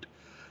root.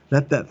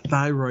 Let that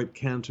thyroid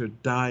cancer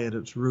die at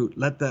its root.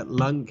 Let that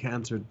lung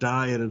cancer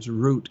die at its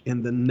root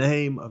in the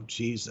name of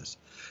Jesus.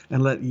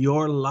 And let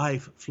your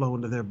life flow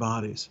into their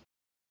bodies.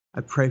 I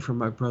pray for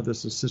my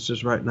brothers and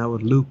sisters right now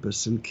with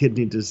lupus and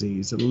kidney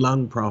disease and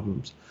lung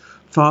problems.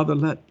 Father,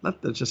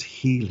 let the just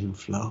healing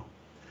flow.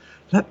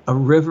 Let a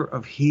river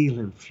of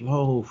healing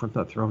flow from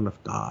the throne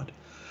of God.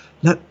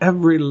 Let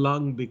every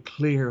lung be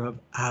clear of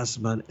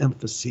asthma and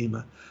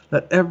emphysema.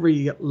 Let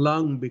every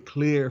lung be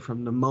clear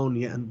from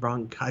pneumonia and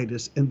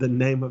bronchitis in the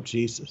name of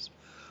Jesus.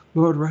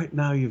 Lord, right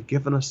now you've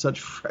given us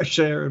such fresh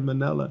air in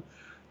Manila.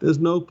 There's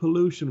no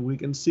pollution. We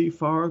can see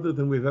farther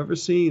than we've ever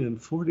seen in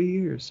 40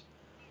 years.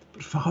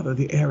 But Father,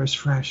 the air is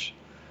fresh.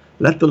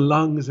 Let the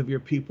lungs of your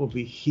people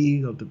be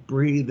healed to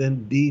breathe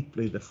in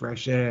deeply the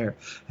fresh air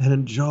and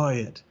enjoy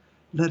it.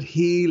 Let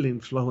healing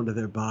flow into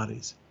their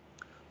bodies.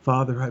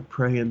 Father, I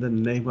pray in the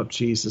name of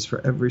Jesus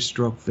for every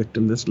stroke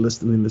victim that's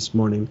listening this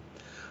morning.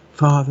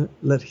 Father,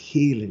 let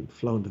healing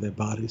flow into their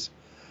bodies.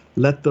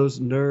 Let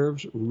those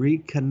nerves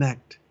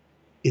reconnect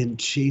in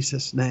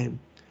Jesus' name.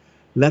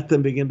 Let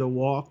them begin to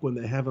walk when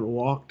they haven't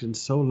walked in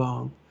so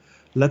long.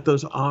 Let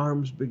those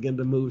arms begin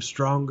to move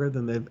stronger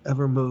than they've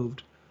ever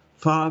moved.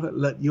 Father,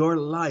 let your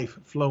life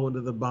flow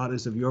into the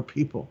bodies of your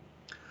people.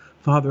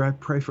 Father, I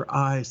pray for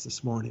eyes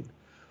this morning,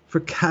 for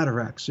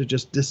cataracts to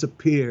just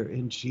disappear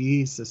in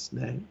Jesus'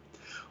 name.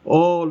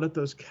 Oh, let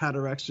those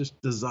cataracts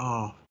just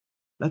dissolve.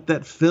 Let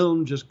that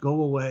film just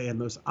go away and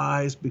those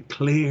eyes be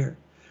clear.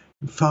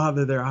 And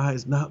Father, their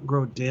eyes not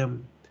grow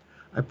dim.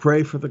 I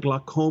pray for the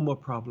glaucoma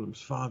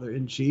problems, Father,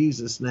 in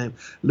Jesus' name.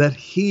 Let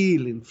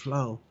healing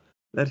flow.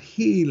 Let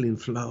healing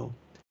flow.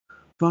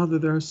 Father,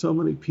 there are so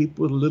many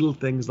people with little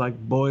things like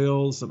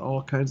boils and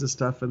all kinds of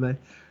stuff, and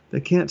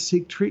they can't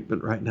seek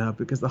treatment right now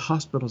because the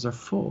hospitals are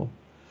full.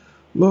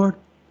 Lord,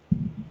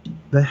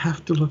 they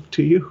have to look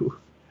to you,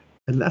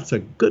 and that's a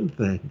good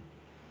thing.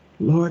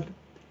 Lord,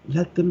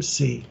 let them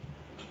see,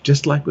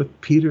 just like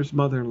with Peter's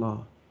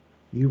mother-in-law,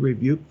 you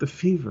rebuked the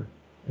fever,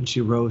 and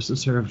she rose and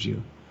served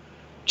you.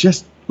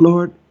 Just,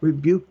 Lord,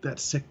 rebuke that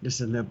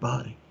sickness in their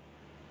body.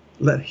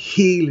 Let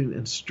healing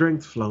and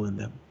strength flow in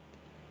them.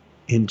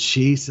 In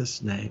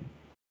Jesus' name,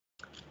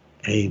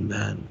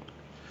 amen.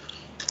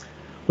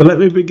 Well, let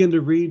me begin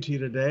to read to you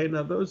today.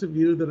 Now, those of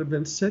you that have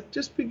been sick,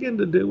 just begin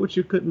to do what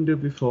you couldn't do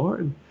before.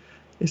 And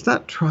it's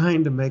not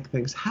trying to make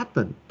things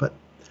happen, but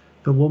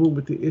the woman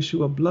with the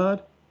issue of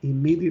blood,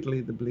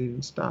 immediately the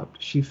bleeding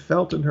stopped. She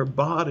felt in her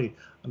body,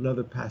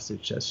 another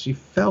passage says, she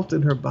felt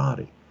in her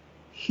body.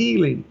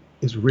 Healing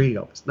is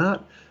real. It's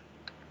not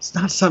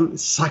some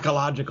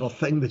psychological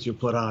thing that you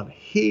put on.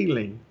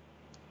 Healing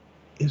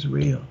is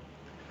real.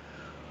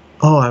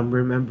 Oh, I'm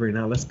remembering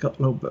now. Let's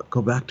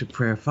go back to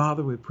prayer.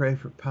 Father, we pray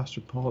for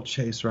Pastor Paul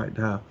Chase right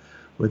now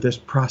with this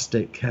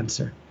prostate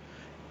cancer.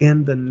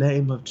 In the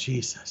name of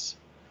Jesus.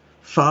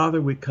 Father,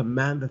 we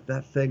command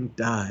that thing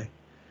die.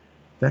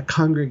 That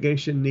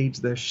congregation needs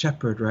their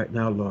shepherd right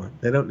now, Lord.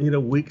 They don't need a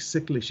weak,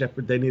 sickly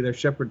shepherd. They need a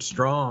shepherd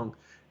strong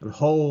and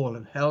whole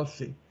and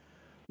healthy.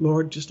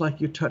 Lord, just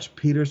like you touched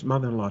Peter's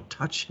mother-in-law,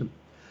 touch him.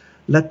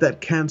 Let that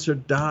cancer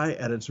die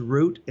at its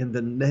root in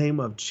the name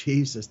of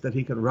Jesus, that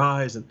he can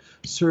rise and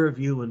serve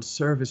you and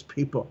serve his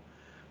people.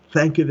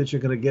 Thank you that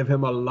you're going to give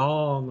him a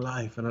long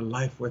life and a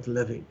life worth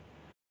living.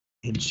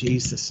 In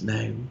Jesus'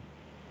 name,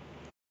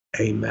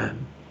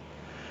 amen.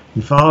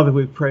 And Father,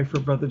 we pray for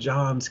Brother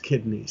John's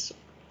kidneys.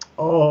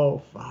 Oh,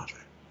 Father,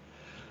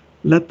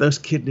 let those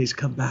kidneys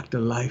come back to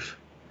life.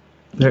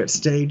 They're at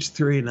stage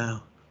 3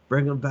 now.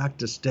 Bring them back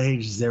to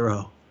stage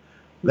 0.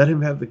 Let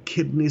him have the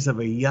kidneys of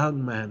a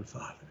young man,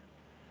 Father.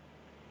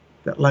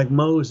 That like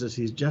Moses,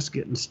 he's just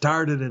getting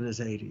started in his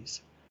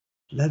 80s.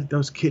 Let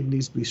those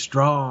kidneys be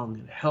strong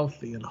and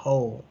healthy and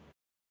whole.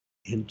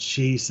 In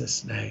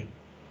Jesus' name.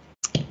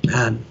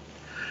 Amen.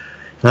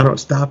 If I don't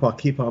stop, I'll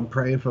keep on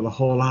praying for the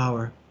whole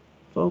hour.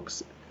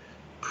 Folks,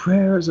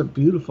 prayer is a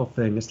beautiful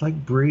thing. It's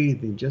like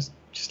breathing. Just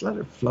let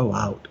it flow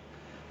out.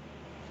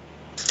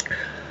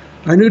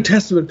 Our New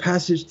Testament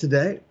passage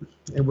today,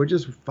 and we're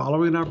just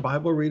following our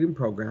Bible reading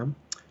program,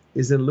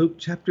 is in Luke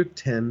chapter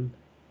 10,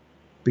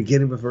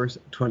 beginning with verse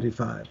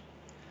 25.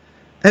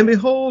 And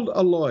behold,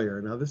 a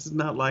lawyer. Now, this is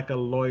not like a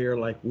lawyer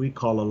like we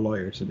call a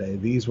lawyer today.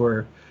 These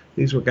were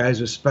guys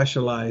who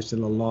specialized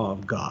in the law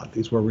of God.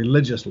 These were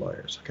religious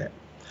lawyers, okay?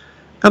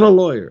 And a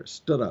lawyer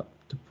stood up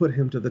to put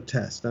him to the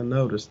test. Now,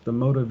 notice the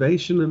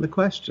motivation and the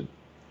question.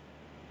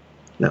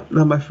 Now,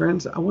 my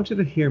friends, I want you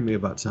to hear me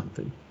about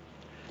something.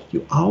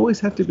 You always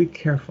have to be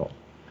careful,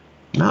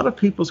 not of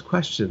people's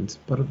questions,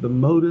 but of the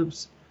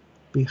motives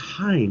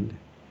behind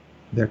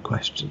their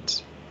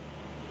questions.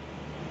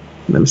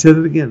 Let me say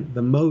that again,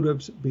 the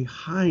motives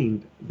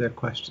behind their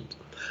questions.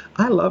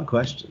 I love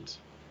questions.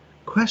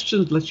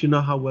 Questions let you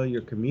know how well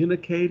you're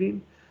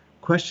communicating.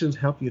 Questions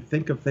help you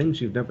think of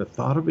things you've never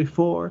thought of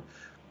before.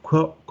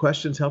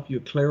 Questions help you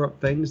clear up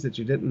things that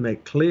you didn't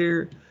make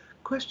clear.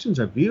 Questions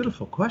are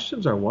beautiful.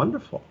 Questions are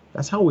wonderful.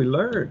 That's how we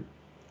learn.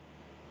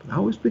 But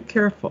always be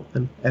careful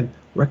and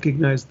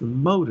recognize the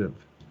motive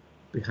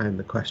behind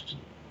the question.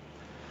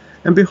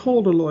 And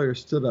behold, a lawyer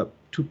stood up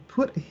to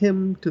put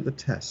him to the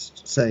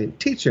test, saying,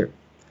 Teacher,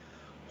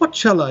 what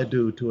shall I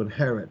do to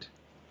inherit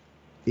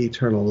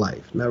eternal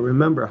life? Now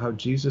remember how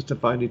Jesus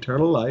defined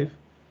eternal life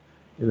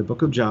in the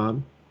book of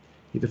John.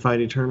 He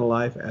defined eternal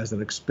life as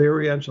an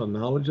experiential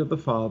knowledge of the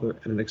Father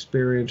and an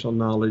experiential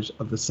knowledge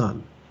of the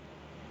Son.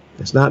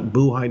 It's not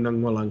buhay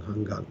nang walang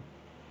hanggan.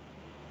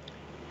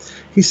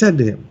 He said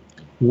to him,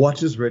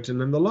 what is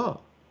written in the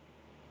law?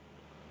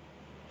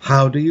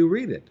 How do you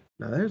read it?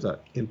 Now there's an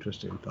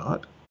interesting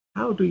thought.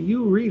 How do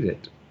you read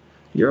it?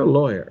 You're a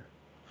lawyer.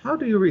 How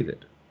do you read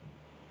it?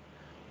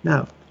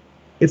 Now,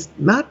 it's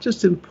not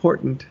just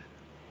important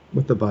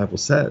what the Bible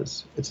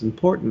says. It's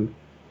important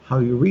how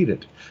you read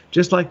it.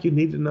 Just like you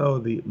need to know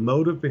the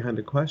motive behind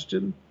a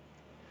question,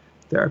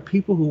 there are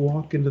people who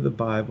walk into the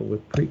Bible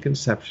with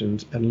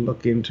preconceptions and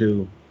look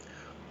into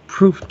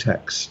proof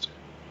text,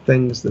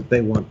 things that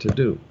they want to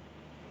do.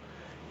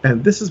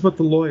 And this is what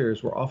the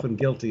lawyers were often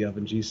guilty of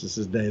in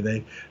Jesus'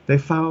 day. They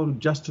found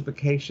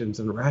justifications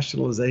and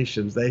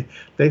rationalizations.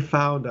 They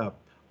found a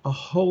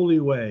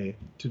holy way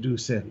to do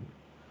sin.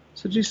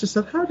 So Jesus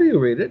said, how do you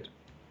read it?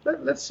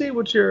 Let's see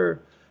what your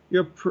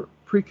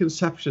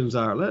preconceptions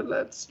are.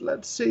 Let's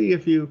see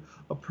if you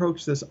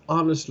approach this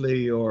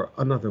honestly or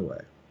another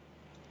way.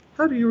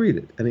 How do you read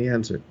it? And he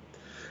answered,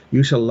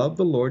 you shall love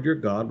the Lord your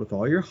God with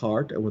all your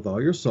heart and with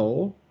all your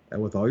soul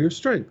and with all your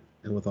strength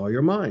and with all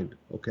your mind.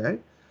 Okay?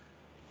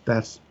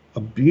 That's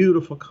a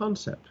beautiful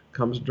concept.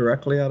 Comes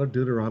directly out of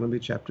Deuteronomy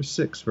chapter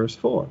 6, verse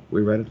 4.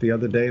 We read it the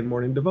other day in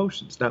morning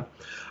devotions. Now,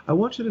 I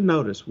want you to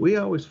notice, we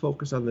always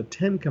focus on the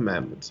 10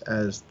 commandments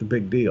as the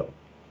big deal.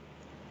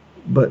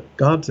 But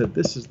God said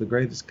this is the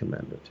greatest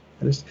commandment.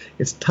 And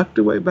it's tucked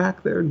away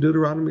back there in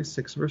Deuteronomy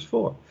 6, verse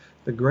 4.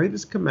 The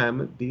greatest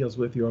commandment deals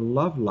with your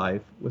love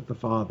life with the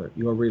Father,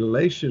 your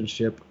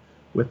relationship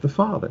with the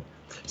Father.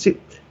 See,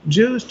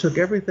 Jews took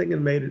everything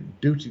and made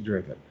it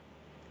duty-driven.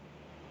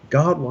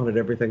 God wanted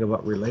everything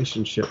about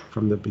relationship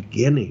from the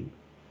beginning.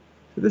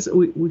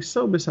 We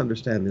so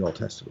misunderstand the Old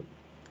Testament.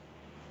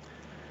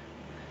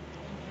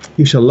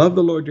 You shall love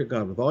the Lord your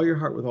God with all your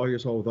heart, with all your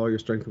soul, with all your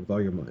strength, with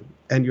all your mind,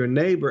 and your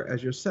neighbor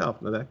as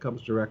yourself. Now that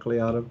comes directly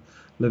out of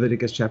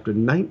Leviticus chapter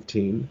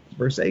 19,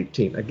 verse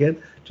 18.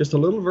 Again, just a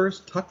little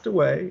verse tucked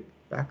away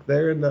back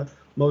there in the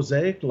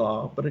Mosaic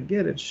law, but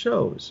again, it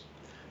shows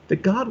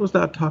that God was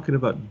not talking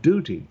about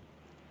duty.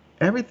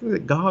 Everything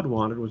that God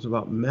wanted was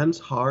about men's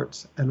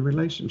hearts and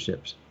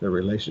relationships, their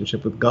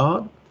relationship with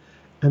God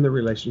and their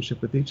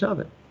relationship with each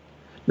other.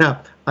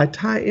 Now, I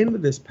tie into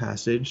this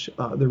passage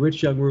the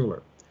rich young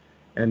ruler.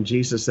 And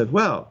Jesus said,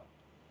 well,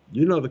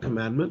 you know the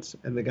commandments.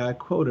 And the guy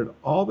quoted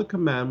all the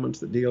commandments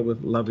that deal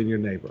with loving your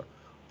neighbor,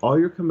 all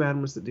your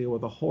commandments that deal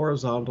with a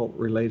horizontal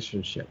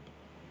relationship.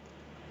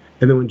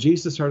 And then when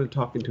Jesus started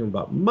talking to him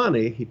about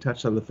money, he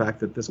touched on the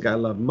fact that this guy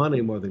loved money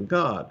more than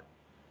God.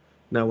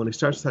 Now, when he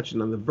starts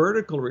touching on the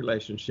vertical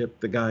relationship,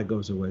 the guy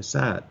goes away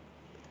sad.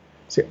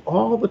 See,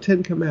 all the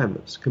 10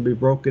 commandments can be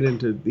broken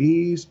into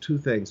these two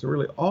things. So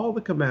really, all the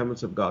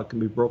commandments of God can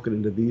be broken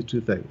into these two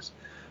things.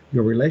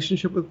 Your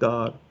relationship with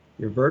God,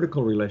 your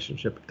vertical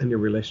relationship, and your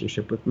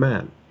relationship with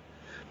man.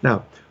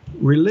 Now,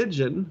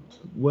 religion,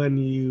 when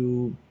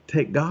you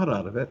take God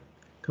out of it,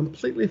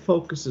 completely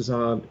focuses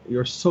on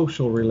your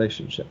social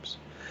relationships.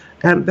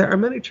 And there are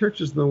many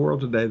churches in the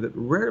world today that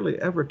rarely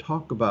ever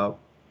talk about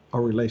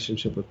our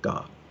relationship with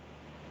God.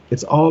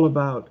 It's all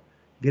about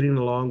getting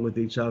along with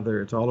each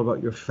other. It's all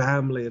about your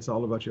family. It's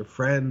all about your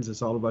friends.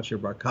 It's all about your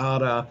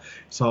barcada.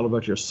 It's all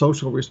about your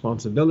social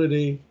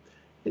responsibility.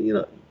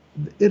 And,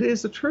 it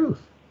is the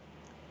truth.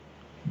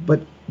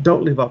 But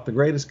don't leave out the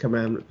greatest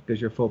commandment because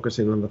you're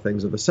focusing on the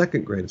things of the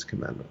second greatest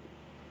commandment.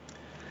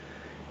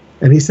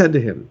 And he said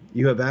to him,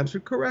 "You have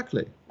answered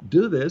correctly.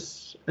 Do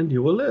this and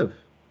you will live."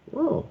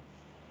 Oh.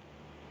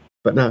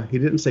 But now he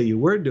didn't say you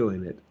were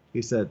doing it.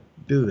 He said,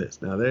 do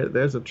this. Now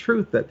there's a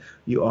truth that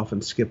you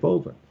often skip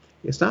over.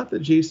 It's not that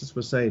Jesus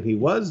was saying he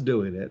was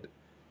doing it.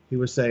 He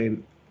was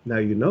saying, now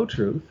you know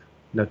truth,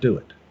 now do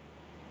it.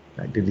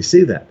 Right? Did you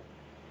see that?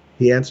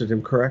 He answered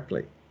him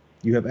correctly.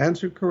 You have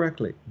answered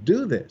correctly.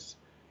 Do this.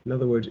 In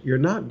other words, you're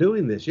not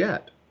doing this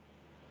yet.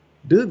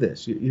 Do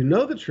this. You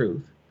know the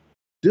truth.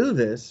 Do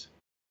this,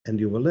 and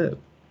you will live.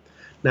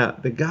 Now,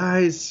 the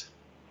guy's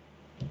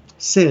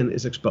sin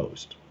is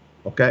exposed.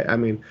 Okay? I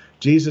mean,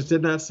 Jesus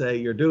did not say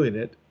you're doing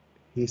it.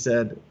 He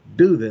said,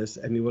 do this,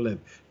 and you will live.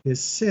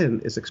 His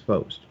sin is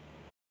exposed.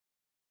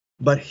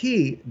 But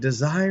he,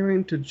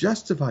 desiring to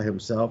justify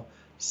himself,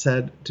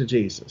 said to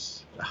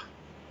Jesus.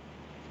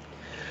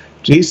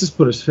 Jesus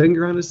put his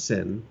finger on his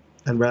sin,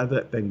 and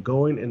rather than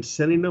going and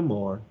sinning no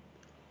more,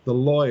 the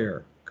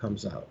lawyer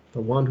comes out, the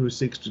one who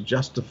seeks to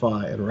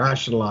justify and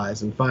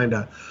rationalize and find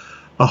a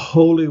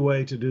holy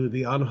way to do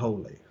the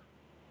unholy.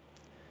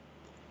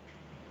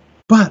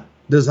 But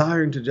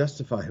desiring to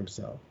justify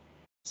himself,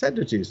 said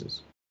to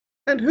Jesus,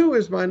 "And who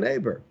is my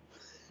neighbor?"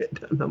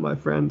 Now, my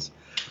friends,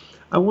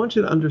 I want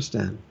you to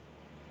understand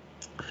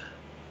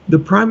the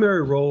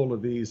primary role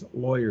of these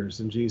lawyers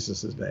in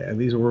Jesus' day, and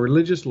these were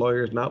religious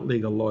lawyers, not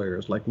legal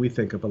lawyers like we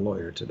think of a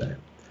lawyer today,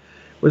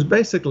 was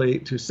basically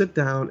to sit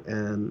down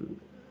and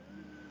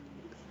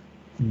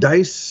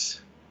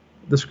dice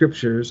the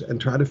scriptures and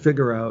try to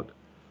figure out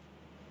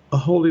a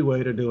holy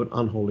way to do an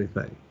unholy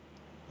thing,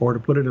 or to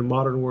put it in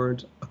modern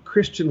words, a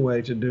Christian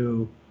way to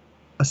do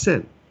a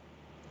sin.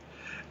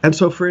 And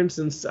so, for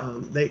instance,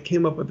 they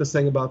came up with this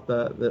thing about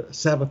the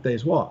Sabbath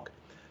day's walk.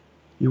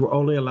 You were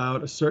only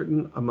allowed a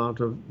certain amount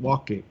of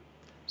walking.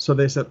 So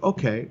they said,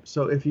 okay,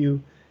 so if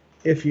you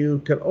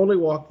can only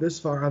walk this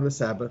far on the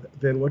Sabbath,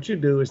 then what you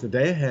do is the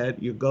day ahead,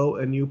 you go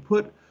and you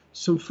put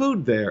some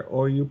food there,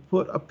 or you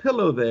put a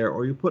pillow there,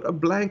 or you put a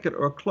blanket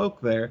or a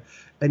cloak there,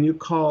 and you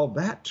call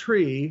that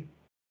tree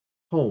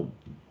home.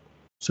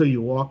 So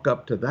you walk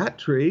up to that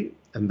tree,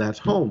 and that's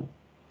home.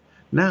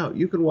 Now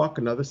you can walk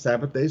another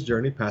Sabbath day's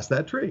journey past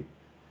that tree.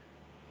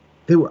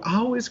 They were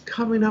always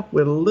coming up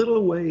with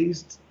little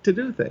ways to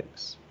do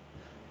things.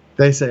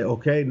 They say,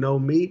 okay, no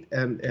meat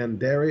and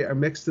dairy are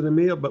mixed in a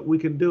meal, but we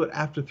can do it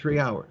after 3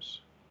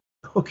 hours.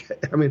 Okay,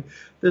 I mean,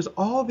 there's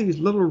all these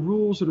little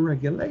rules and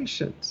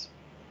regulations.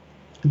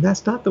 And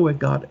that's not the way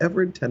God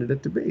ever intended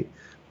it to be.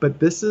 But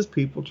this is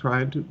people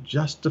trying to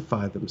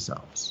justify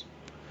themselves.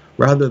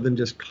 Rather than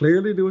just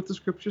clearly do what the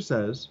scripture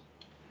says,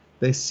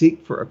 they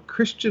seek for a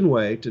Christian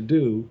way to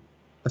do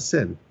a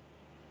sin.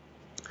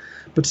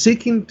 But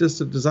seeking to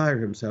desire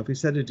himself, he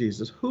said to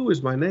Jesus, "Who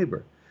is my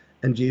neighbor?"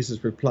 And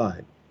Jesus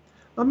replied,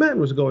 "A man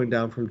was going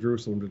down from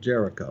Jerusalem to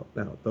Jericho."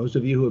 Now, those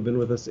of you who have been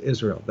with us to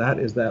Israel, that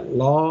is that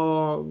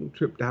long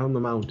trip down the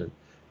mountain.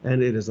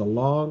 And it is a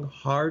long,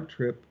 hard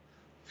trip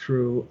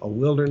through a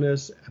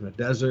wilderness and a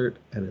desert,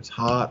 and it's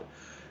hot.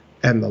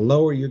 And the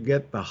lower you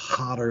get, the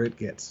hotter it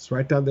gets. It's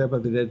right down there by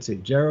the Dead Sea.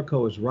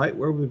 Jericho is right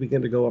where we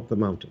begin to go up the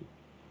mountain.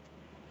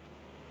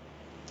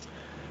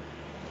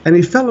 And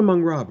he fell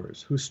among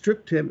robbers, who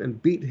stripped him and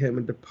beat him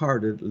and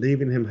departed,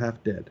 leaving him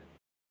half dead.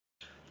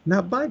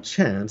 Now, by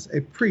chance,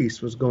 a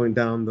priest was going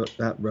down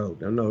that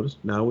road. Now, notice,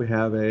 now we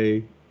have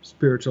a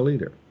spiritual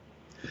leader.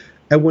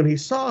 And when he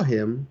saw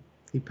him,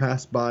 he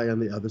passed by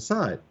on the other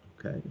side.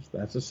 Okay, so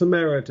that's a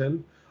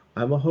Samaritan.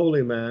 I'm a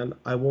holy man.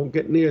 I won't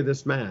get near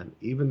this man.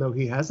 Even though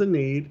he has a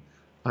need,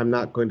 I'm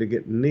not going to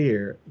get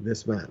near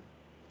this man.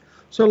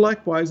 So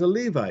likewise, a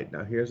Levite.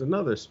 Now, here's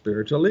another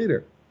spiritual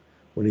leader.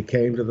 When he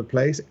came to the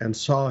place and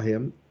saw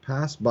him,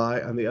 passed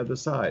by on the other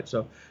side.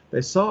 So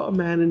they saw a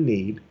man in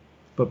need,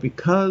 but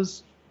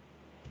because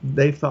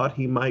they thought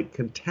he might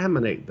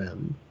contaminate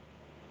them,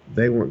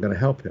 they weren't going to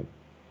help him.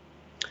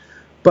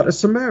 But a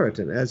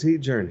Samaritan, as he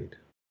journeyed,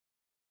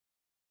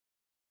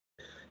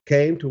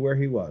 came to where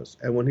he was,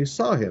 and when he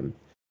saw him,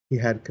 he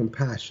had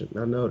compassion.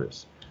 Now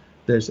notice,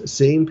 there's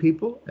seeing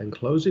people and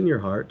closing your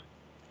heart,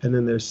 and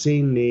then there's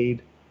seeing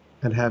need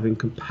and having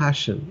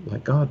compassion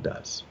like God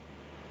does.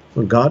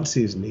 When God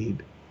sees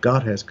need,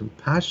 God has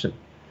compassion.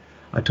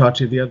 I taught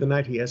you the other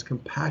night, he has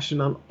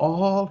compassion on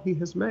all he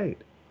has made.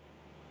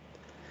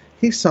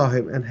 He saw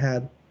him and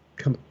had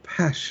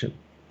compassion.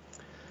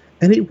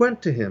 And he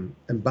went to him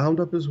and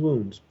bound up his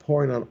wounds,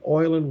 pouring on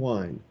oil and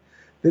wine.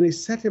 Then he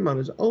set him on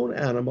his own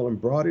animal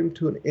and brought him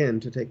to an inn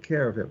to take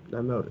care of him.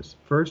 Now notice,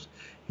 first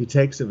he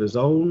takes of his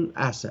own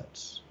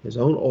assets, his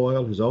own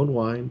oil, his own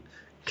wine,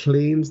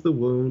 cleans the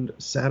wound,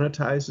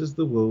 sanitizes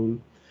the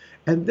wound,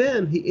 And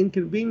then he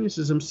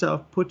inconveniences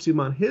himself, puts him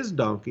on his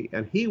donkey,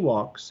 and he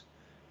walks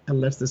and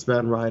lets this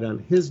man ride on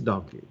his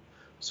donkey.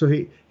 So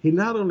he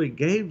not only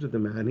gave to the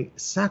man, he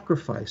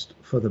sacrificed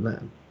for the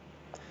man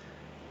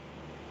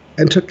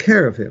and took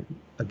care of him.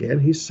 Again,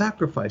 he's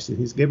sacrificing.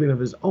 He's giving of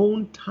his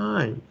own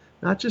time,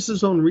 not just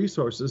his own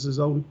resources, his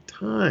own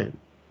time.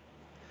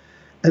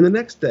 And the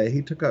next day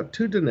he took out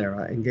 2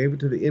 denarii and gave it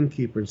to the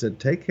innkeeper and said,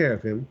 take care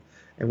of him,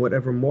 and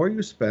whatever more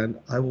you spend,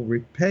 I will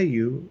repay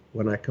you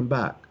when I come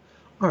back.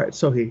 All right,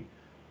 so he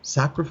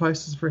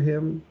sacrifices for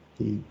him.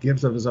 He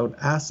gives of his own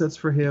assets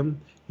for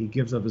him. He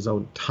gives of his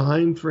own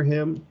time for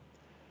him.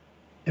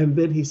 And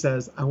then he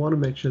says, I want to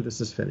make sure this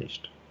is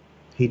finished.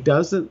 He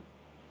doesn't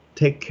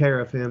take care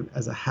of him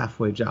as a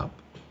halfway job.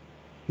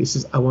 He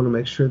says, I want to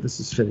make sure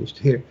this is finished.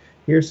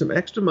 Here's some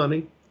extra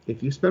money.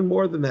 If you spend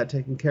more than that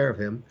taking care of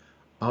him,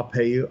 I'll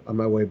pay you on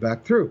my way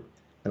back through.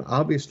 And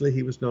obviously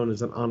he was known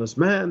as an honest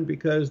man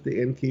because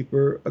the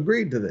innkeeper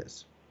agreed to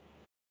this.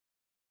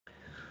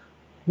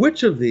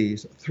 Which of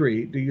these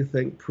 3 do you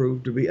think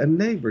proved to be a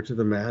neighbor to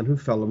the man who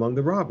fell among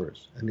the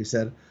robbers? And he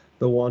said,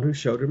 the one who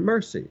showed him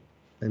mercy.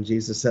 And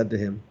Jesus said to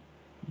him,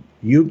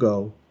 you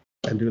go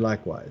and do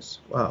likewise.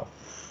 Wow.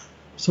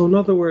 So in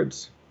other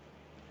words,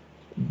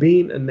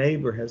 being a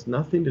neighbor has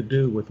nothing to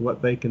do with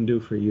what they can do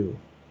for you.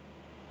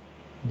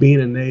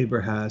 Being a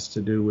neighbor has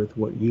to do with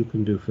what you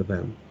can do for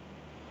them.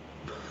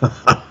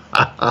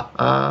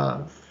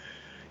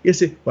 You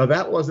see, well,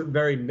 that wasn't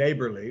very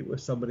neighborly when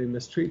somebody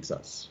mistreats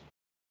us.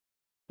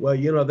 Well,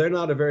 they're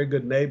not a very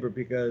good neighbor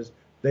because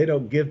they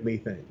don't give me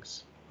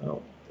things.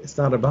 Well, it's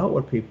not about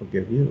what people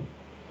give you.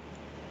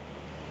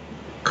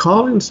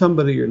 Calling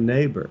somebody your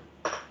neighbor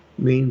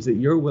means that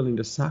you're willing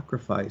to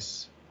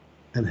sacrifice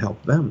and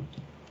help them.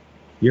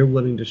 You're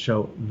willing to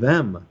show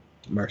them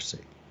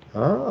mercy.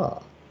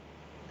 Now,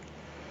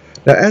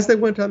 as they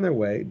went on their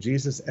way,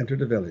 Jesus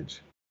entered a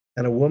village,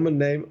 and a woman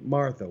named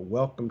Martha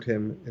welcomed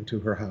him into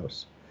her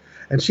house.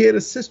 And she had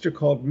a sister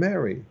called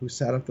Mary, who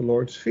sat at the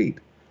Lord's feet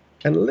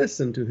and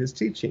listened to his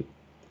teaching.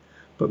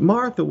 But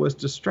Martha was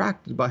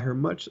distracted by her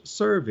much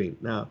serving.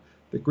 Now,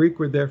 the Greek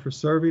word there for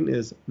serving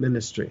is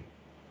ministry.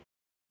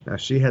 Now,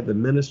 she had the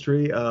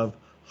ministry of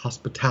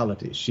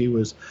hospitality. She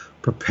was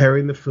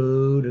preparing the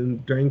food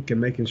and drink and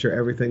making sure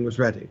everything was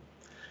ready.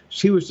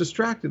 She was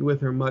distracted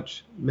with her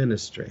much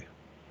ministry.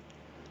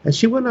 And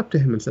she went up to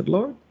him and said,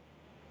 Lord,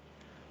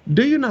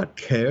 do you not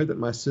care that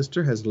my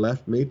sister has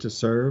left me to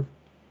serve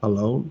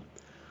alone?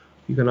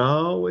 You can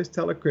always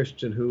tell a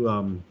Christian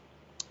who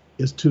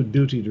is too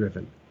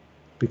duty-driven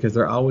because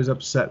they're always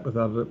upset with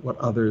what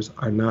others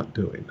are not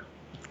doing.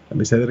 Let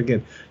me say that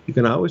again. You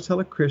can always tell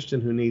a Christian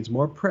who needs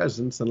more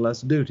presence and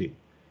less duty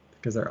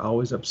because they're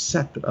always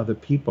upset that other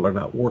people are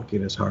not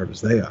working as hard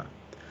as they are.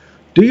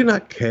 Do you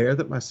not care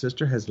that my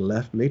sister has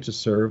left me to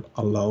serve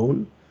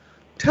alone?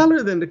 Tell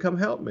her then to come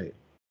help me.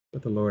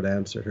 But the Lord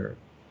answered her,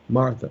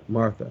 Martha,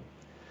 Martha,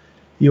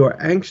 you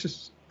are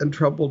anxious and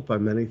troubled by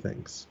many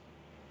things,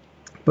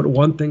 but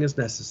one thing is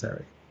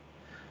necessary.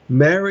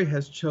 Mary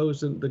has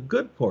chosen the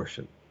good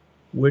portion,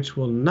 which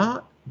will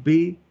not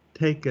be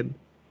taken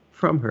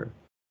from her.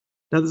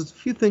 Now, there's a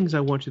few things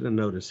I want you to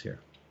notice here.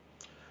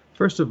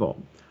 First of all,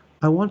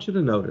 I want you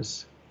to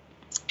notice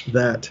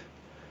that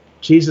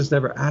Jesus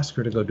never asked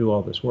her to go do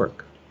all this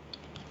work.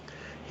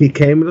 He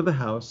came into the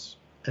house,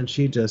 and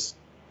she just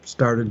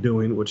started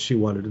doing what she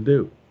wanted to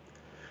do.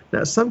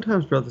 Now,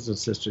 sometimes, brothers and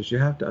sisters, you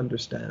have to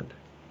understand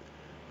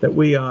that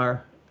we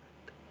are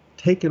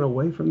taken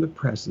away from the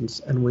presence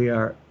and we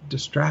are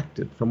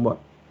distracted from what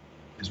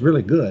is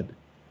really good,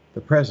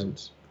 the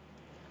presence,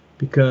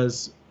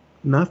 because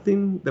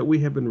nothing that we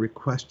have been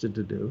requested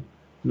to do,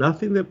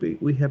 nothing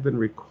that we have been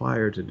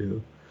required to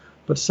do,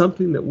 but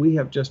something that we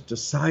have just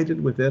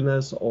decided within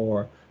us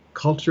or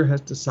culture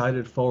has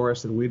decided for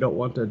us and we don't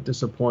want to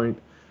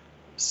disappoint.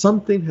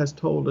 Something has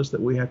told us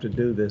that we have to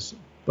do this,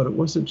 but it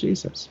wasn't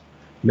Jesus.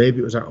 Maybe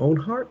it was our own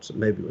hearts,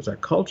 maybe it was our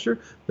culture,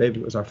 maybe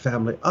it was our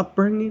family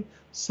upbringing.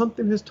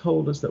 Something has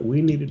told us that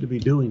we needed to be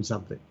doing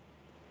something.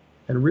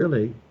 And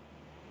really,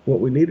 what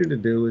we needed to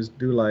do is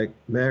do like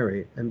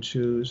Mary and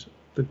choose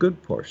the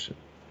good portion,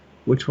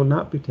 which will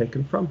not be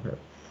taken from her.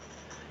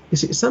 You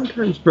see,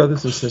 sometimes,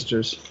 brothers and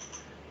sisters,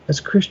 as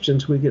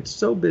Christians, we get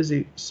so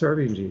busy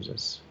serving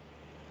Jesus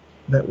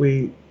that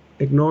we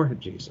ignore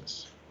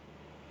Jesus.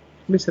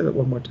 Let me say that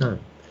one more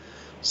time.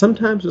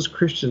 Sometimes as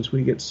Christians,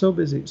 we get so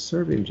busy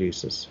serving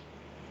Jesus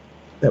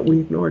that we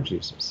ignore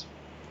Jesus.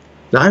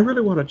 Now, I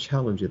really want to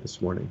challenge you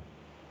this morning.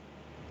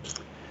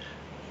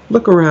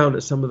 Look around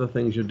at some of the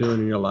things you're doing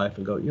in your life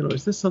and go,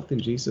 is this something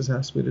Jesus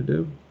asked me to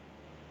do?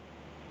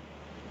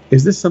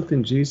 Is this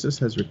something Jesus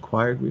has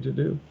required me to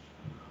do?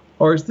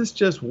 Or is this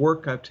just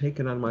work I've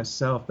taken on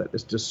myself that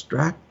is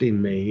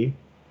distracting me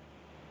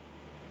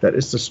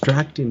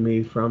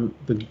from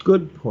the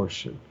good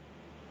portion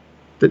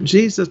that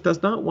Jesus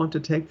does not want to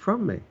take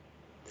from me?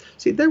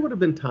 See, there would have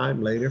been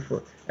time later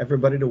for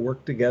everybody to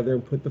work together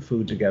and put the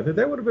food together.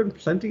 There would have been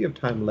plenty of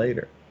time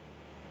later.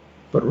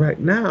 But right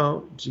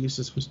now,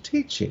 Jesus was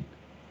teaching.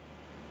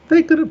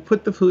 They could have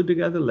put the food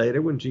together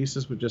later when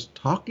Jesus was just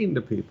talking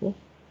to people.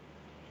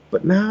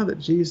 But now that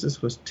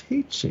Jesus was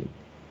teaching,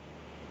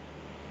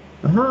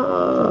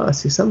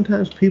 see,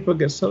 sometimes people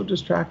get so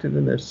distracted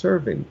in their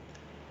serving,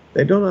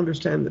 they don't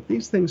understand that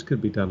these things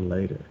could be done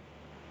later.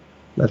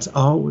 Let's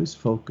always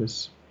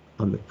focus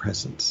on the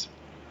presence.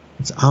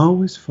 Let's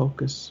always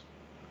focus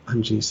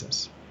on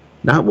Jesus.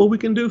 Not what we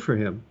can do for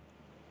him.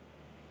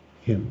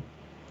 Him.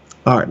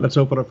 All right, let's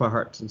open up our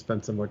hearts and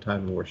spend some more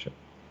time in worship.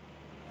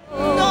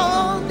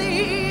 All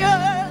the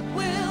earth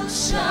will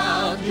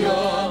shout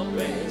your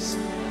praise.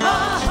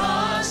 Our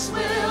hearts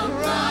will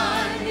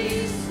cry,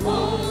 these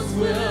bones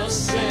will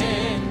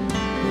sing.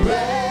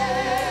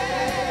 Great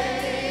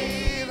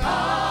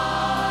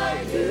are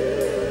you,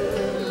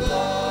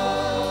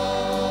 Lord.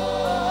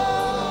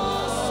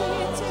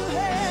 Sing to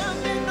him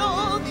and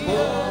all the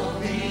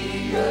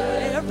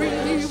earth. Every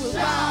knee will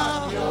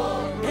bow,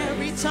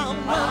 every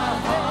tongue will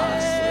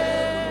confess.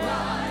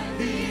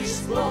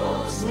 These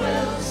bones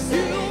will sing.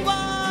 You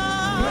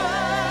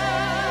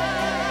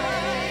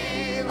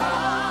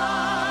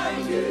are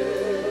you,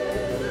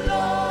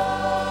 Lord,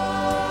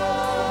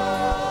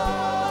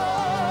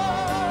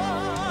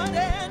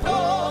 and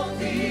all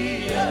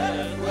the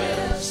earth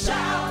will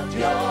shout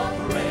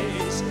your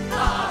praise.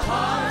 Our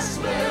hearts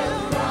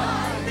will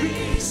cry,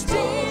 be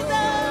still,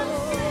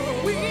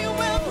 we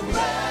will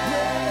pray.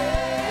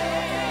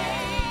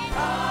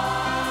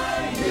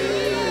 Are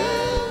you,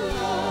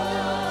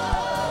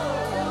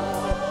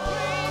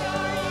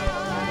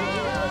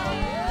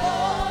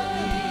 all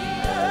the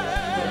earth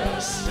will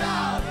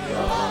shout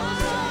your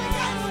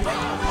praise.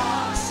 Our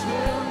hearts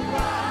will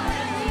cry,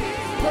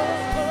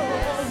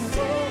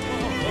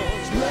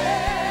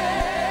 great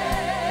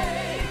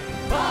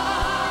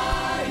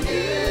are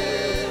you.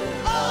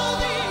 All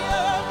the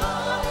earth,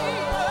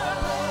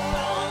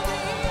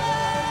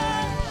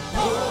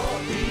 all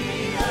the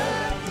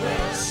earth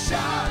will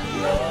shout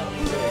your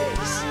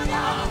praise.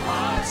 Our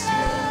hearts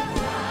will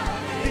cry,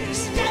 be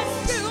still,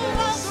 you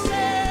are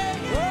great.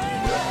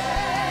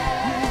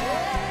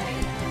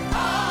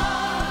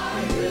 Are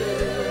you,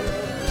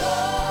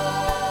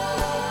 Lord?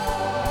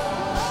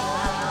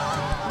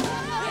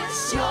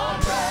 It's your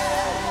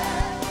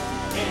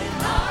breath in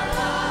our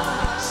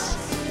lungs,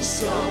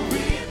 so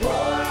we pour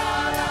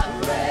out our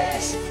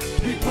praise.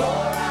 We pour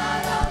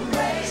out our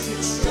praise.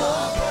 It's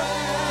your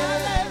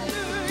breath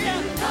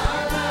in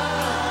our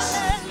lungs,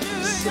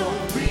 so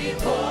we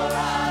pour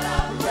out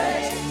our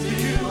praise to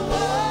you.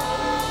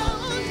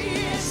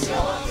 It's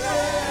your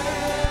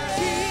breath,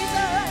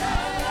 Jesus,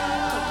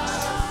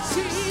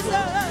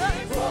 Jesus.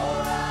 We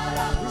pour out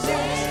our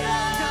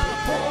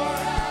praise.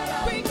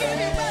 We give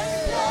you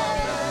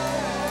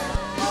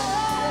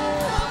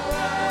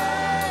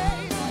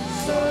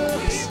so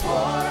we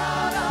pour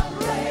out our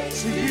praise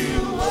to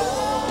you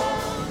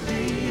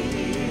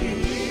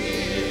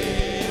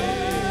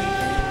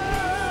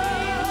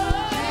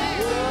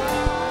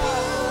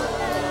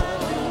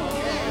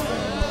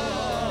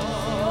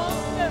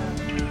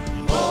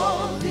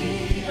all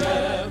the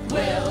earth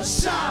will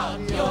shout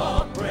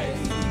your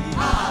praise.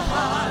 Our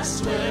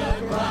hearts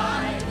will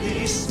cry,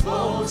 these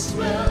bones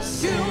will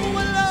sing. You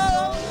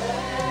alone,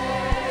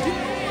 you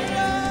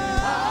alone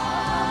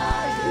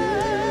are you,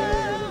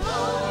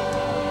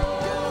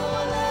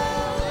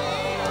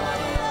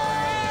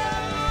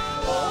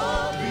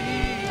 all the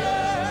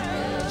earth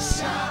will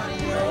shout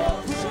your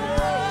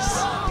praise.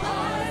 Our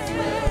hearts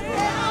will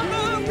cry,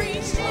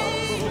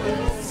 everything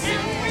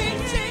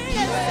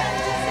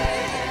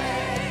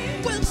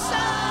will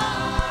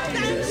shout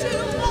that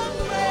you are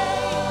great.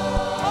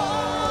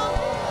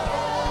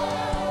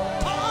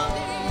 All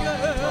the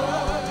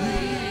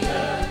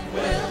earth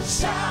will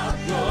shout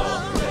your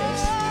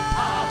praise.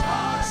 Our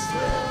hearts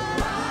will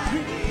cry,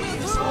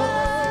 these bones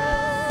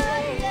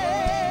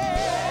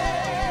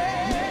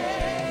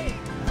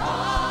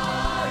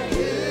are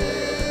you,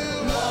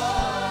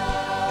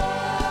 Lord.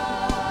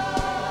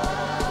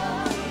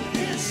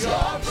 It's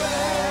your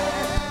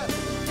breath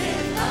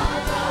in our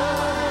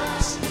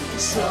lungs,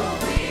 so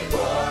we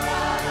pour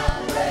out our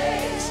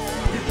praise.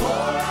 We pour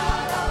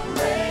out our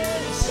praise.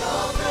 It's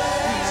your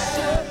breath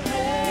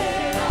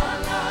in our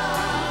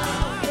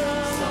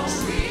lungs, so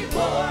we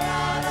pour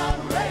out our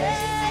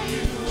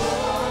praise.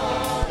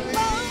 Oh,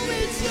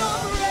 it's your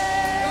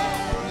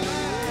breath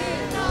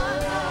in our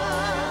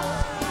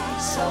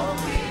lungs, so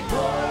we pour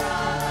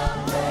out our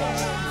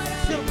praise.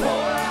 We pour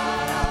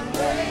out our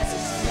praise.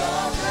 It's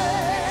your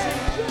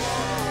breath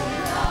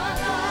in our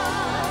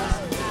lungs,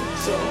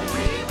 so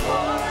we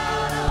pour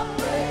out our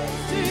praise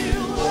to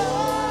you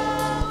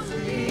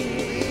only.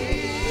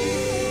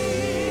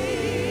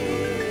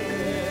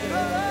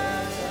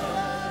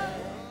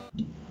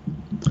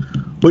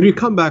 Would you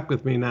come back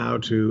with me now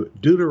to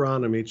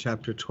Deuteronomy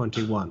chapter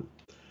 21?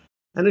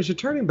 And as you're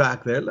turning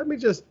back there, let me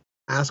just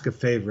ask a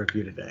favor of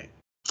you today.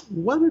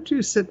 Why don't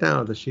you sit down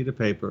with a sheet of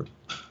paper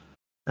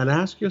and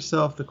ask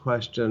yourself the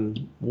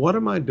question, what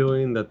am I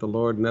doing that the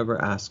Lord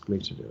never asked me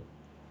to do?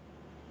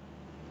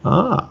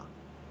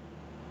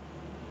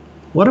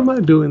 What am I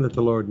doing that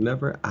the Lord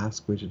never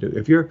asked me to do?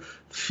 If you're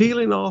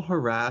feeling all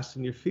harassed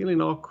and you're feeling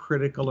all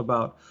critical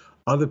about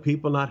other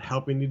people not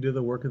helping you do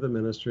the work of the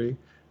ministry,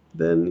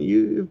 then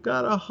you've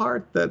got a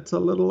heart that's a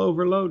little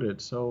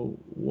overloaded. So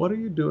what are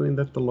you doing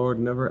that the Lord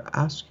never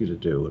asked you to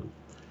do? And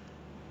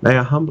may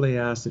I humbly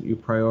ask that you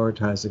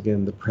prioritize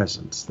again the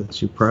presence,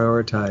 that you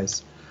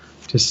prioritize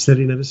just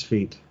sitting at his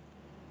feet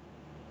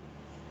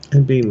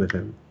and being with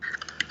him.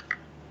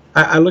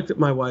 I looked at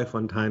my wife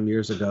one time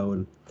years ago,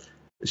 and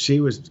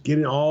she was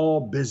getting all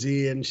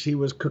busy and she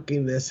was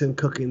cooking this and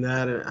cooking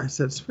that. And I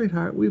said,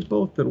 sweetheart, we've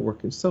both been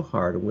working so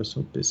hard and we're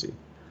so busy.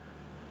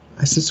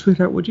 I said,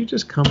 sweetheart, would you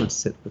just come and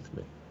sit with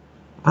me?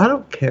 I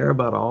don't care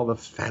about all the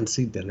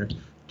fancy dinner.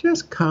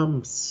 Just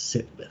come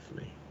sit with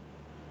me.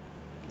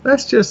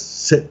 Let's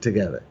just sit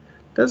together.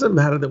 Doesn't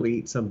matter that we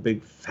eat some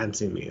big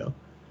fancy meal.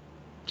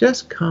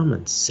 Just come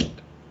and sit.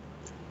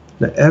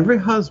 Now, every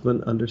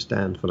husband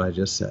understands what I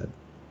just said.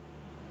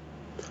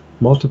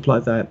 Multiply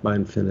that by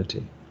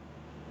infinity.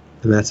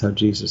 And that's how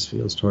Jesus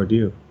feels toward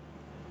you.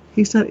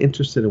 He's not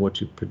interested in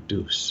what you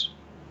produce.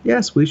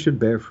 Yes, we should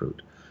bear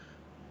fruit.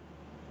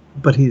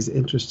 But he's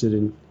interested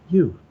in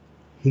you.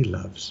 He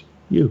loves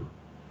you.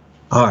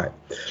 All right,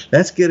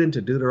 let's get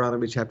into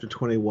Deuteronomy chapter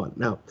 21.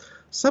 Now,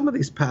 some of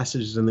these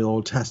passages in the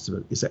Old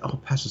Testament, you say, oh,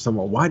 Pastor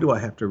Samuel, why do I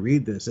have to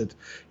read this? It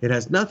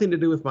has nothing to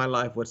do with my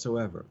life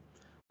whatsoever.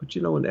 But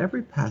you know, in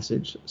every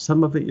passage,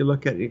 some of it you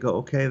look at and you go,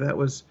 okay, that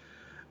was,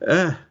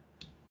 but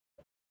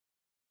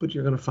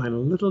you're going to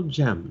find little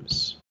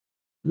gems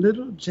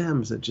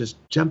that just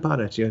jump out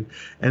at you.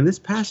 And this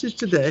passage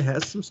today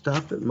has some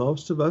stuff that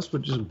most of us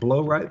would just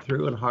blow right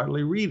through and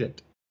hardly read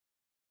it.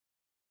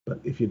 But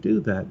if you do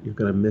that, you're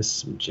going to miss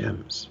some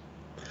gems.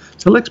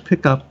 So let's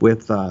pick up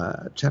with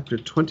chapter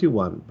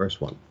 21,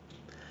 verse 1.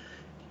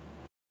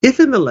 If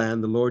in the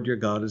land the Lord your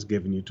God has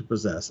given you to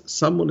possess,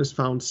 someone is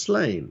found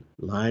slain,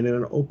 lying in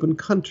an open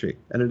country,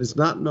 and it is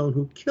not known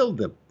who killed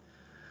them,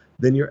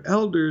 then your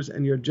elders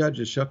and your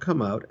judges shall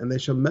come out, and they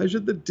shall measure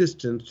the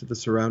distance to the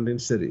surrounding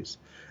cities.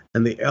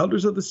 And the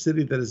elders of the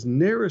city that is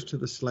nearest to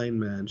the slain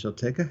man shall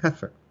take a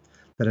heifer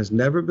that has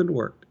never been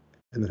worked,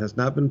 and that has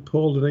not been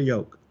pulled in a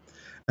yoke.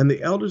 And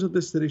the elders of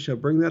the city shall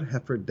bring that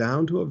heifer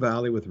down to a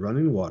valley with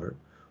running water,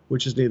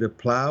 which is neither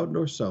plowed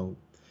nor sown,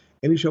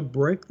 and he shall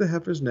break the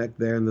heifer's neck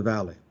there in the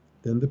valley.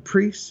 Then the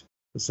priests,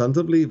 the sons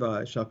of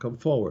Levi, shall come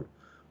forward,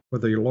 for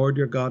the Lord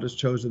your God has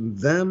chosen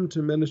them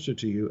to minister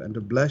to you and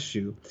to bless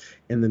you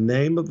in the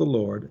name of the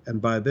Lord,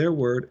 and by their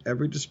word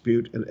every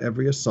dispute and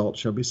every assault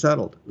shall be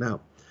settled. Now,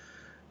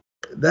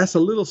 that's a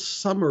little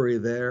summary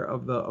there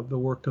of the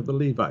work of the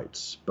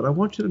Levites, but I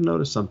want you to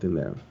notice something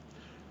there.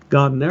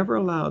 God never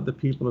allowed the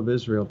people of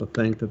Israel to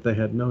think that they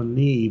had no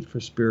need for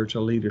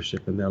spiritual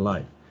leadership in their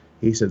life.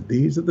 He said,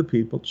 these are the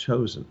people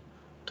chosen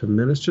to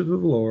minister to the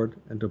Lord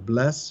and to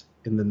bless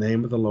in the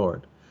name of the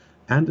Lord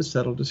and to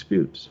settle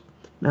disputes.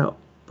 Now,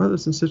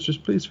 brothers and sisters,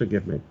 please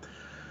forgive me.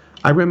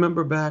 I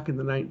remember back in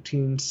the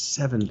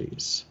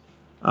 1970s,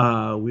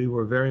 we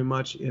were very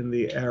much in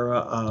the era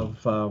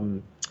of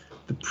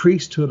the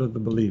priesthood of the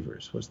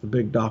believers was the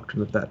big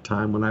doctrine at that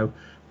time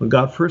when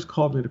God first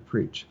called me to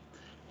preach.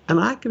 And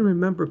I can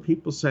remember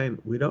people saying,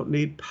 we don't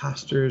need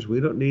pastors,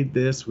 we don't need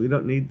this, we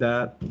don't need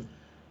that.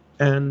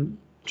 And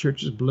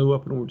churches blew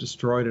up and were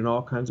destroyed in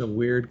all kinds of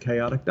weird,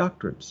 chaotic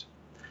doctrines.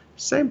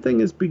 Same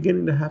thing is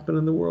beginning to happen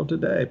in the world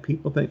today.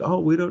 People think, oh,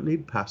 we don't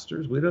need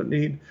pastors, we don't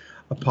need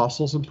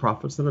apostles and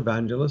prophets and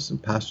evangelists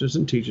and pastors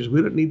and teachers.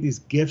 We don't need these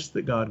gifts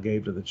that God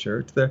gave to the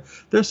church.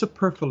 They're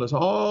superfluous.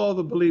 All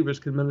the believers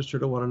can minister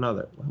to one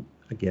another. Well,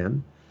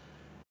 again,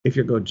 if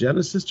you go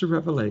Genesis to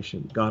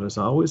Revelation, God has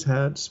always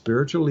had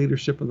spiritual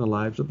leadership in the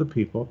lives of the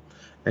people,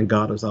 and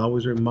God has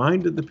always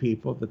reminded the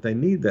people that they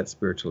need that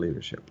spiritual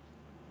leadership.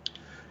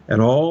 And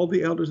all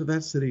the elders of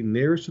that city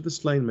nearest to the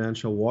slain man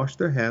shall wash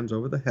their hands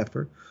over the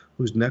heifer,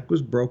 whose neck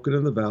was broken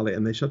in the valley,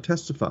 and they shall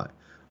testify,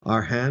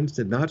 our hands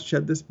did not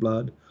shed this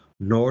blood,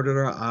 nor did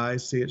our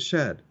eyes see it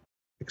shed,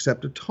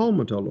 except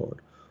atonement, O Lord,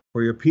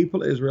 for your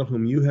people Israel,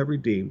 whom you have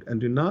redeemed, and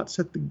do not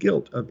set the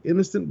guilt of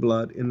innocent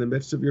blood in the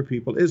midst of your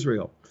people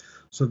Israel,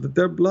 so that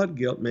their blood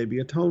guilt may be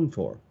atoned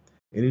for.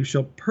 And you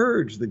shall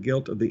purge the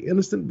guilt of the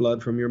innocent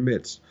blood from your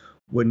midst,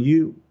 when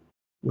you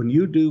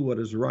do what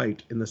is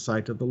right in the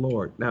sight of the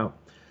Lord. Now,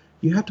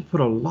 you have to put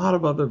a lot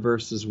of other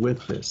verses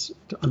with this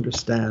to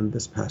understand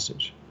this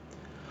passage.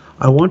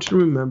 I want you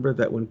to remember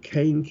that when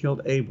Cain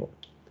killed Abel,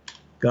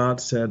 God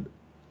said,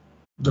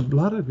 the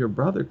blood of your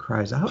brother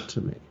cries out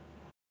to me.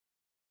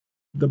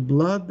 The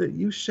blood that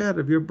you shed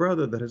of your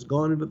brother that has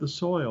gone into the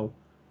soil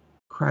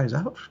cries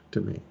out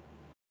to me.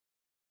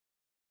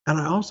 And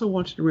I also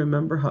want you to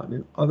remember how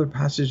in other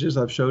passages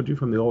I've showed you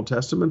from the Old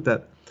Testament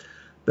that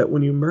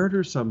when you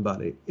murder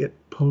somebody, it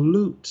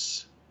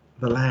pollutes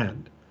the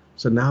land.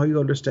 So now you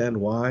understand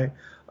why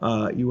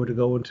you were to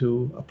go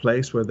into a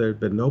place where there had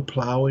been no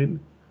plowing,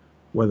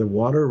 where the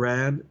water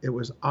ran. It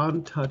was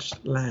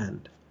untouched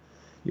land.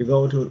 You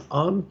go into an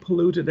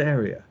unpolluted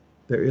area.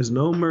 There is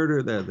no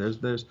murder there.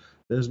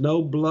 There's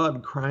no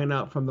blood crying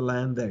out from the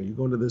land there. You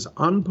go into this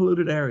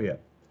unpolluted area,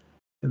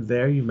 and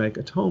there you make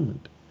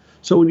atonement.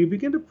 So when you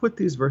begin to put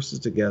these verses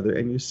together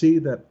and you see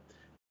that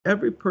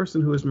every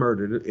person who is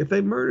murdered, if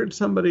they murdered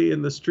somebody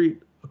in the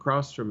street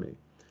across from me,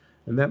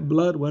 and that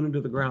blood went into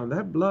the ground,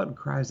 that blood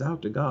cries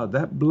out to God.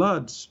 That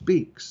blood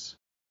speaks.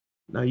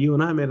 Now, you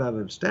and I may not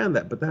understand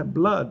that, but that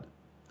blood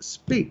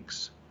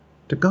speaks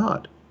to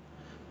God.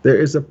 There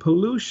is a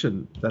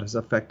pollution that has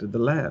affected the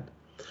land.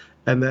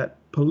 And that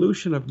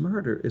pollution of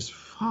murder is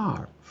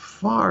far,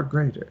 far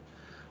greater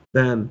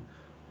than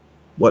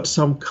what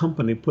some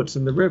company puts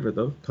in the river.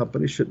 Though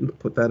company shouldn't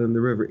put that in the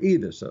river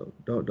either, so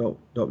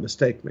don't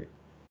mistake me.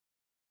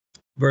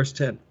 Verse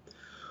 10.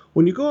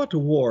 When you go out to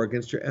war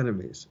against your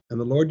enemies, and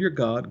the Lord your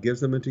God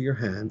gives them into your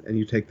hand, and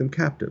you take them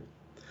captive,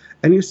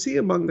 and you see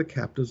among the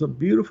captives a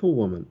beautiful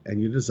woman,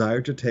 and you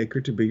desire to take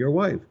her to be your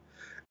wife,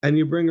 and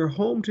you bring her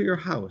home to your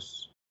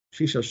house,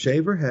 she shall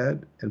shave her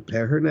head and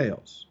pare her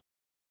nails.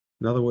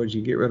 In other words,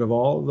 you get rid of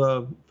all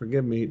the,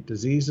 forgive me,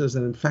 diseases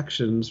and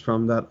infections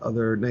from that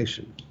other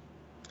nation.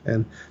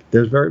 And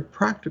there's very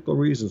practical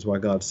reasons why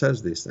God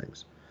says these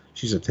things.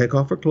 She shall take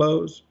off her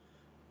clothes,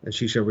 and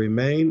she shall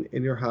remain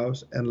in your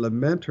house and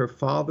lament her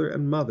father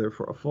and mother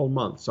for a full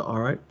month. So,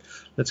 all right,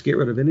 let's get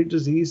rid of any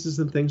diseases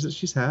and things that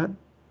she's had.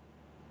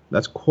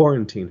 Let's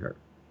quarantine her.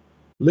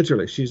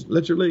 Literally, she's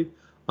literally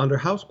under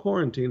house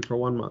quarantine for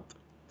 1 month.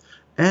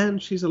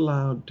 And she's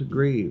allowed to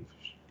grieve.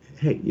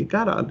 Hey, you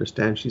got to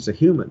understand she's a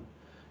human.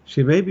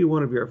 She may be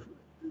one of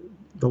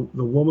the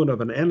woman of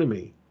an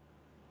enemy,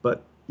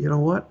 but you know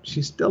what?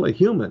 She's still a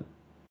human.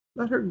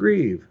 Let her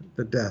grieve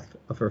the death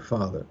of her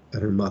father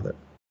and her mother.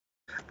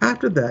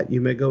 After that,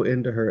 you may go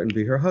in to her and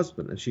be her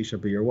husband, and she shall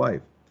be your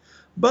wife.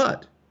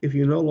 But if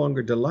you no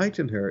longer delight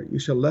in her, you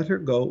shall let her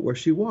go where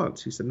she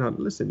wants. He said, now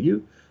listen,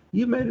 you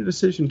made a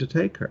decision to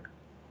take her.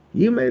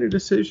 You made a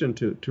decision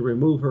to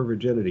remove her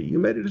virginity. You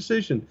made a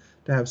decision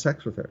to have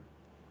sex with her.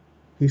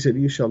 He said,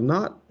 you shall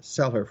not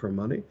sell her for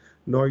money,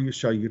 nor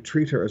shall you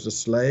treat her as a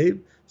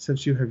slave,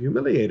 since you have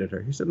humiliated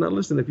her. He said, now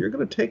listen, if you're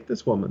going to take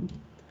this woman,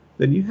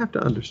 then you have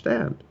to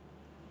understand,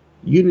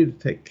 you need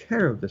to take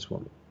care of this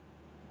woman.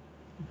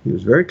 He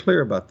was very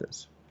clear about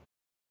this.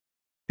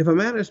 If a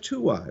man has 2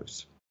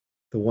 wives,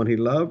 the one he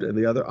loved and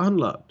the other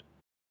unloved,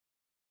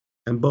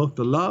 and both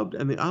the loved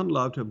and the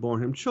unloved have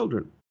borne him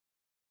children,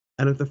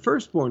 and if the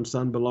firstborn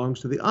son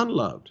belongs to the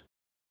unloved,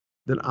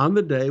 then on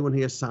the day when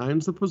he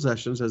assigns the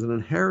possessions as an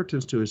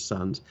inheritance to his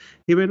sons,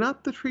 he may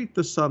not treat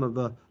the son of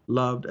the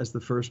loved as the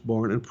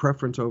firstborn in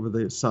preference over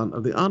the son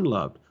of the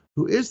unloved,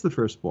 who is the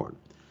firstborn.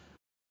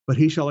 But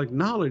he shall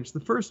acknowledge the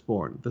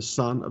firstborn, the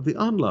son of the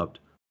unloved,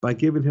 by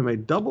giving him a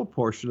double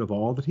portion of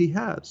all that he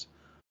has.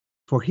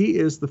 For he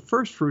is the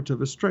firstfruits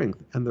of his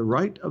strength, and the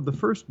right of the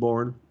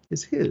firstborn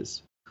is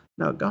his.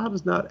 Now, God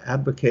is not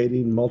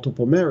advocating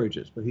multiple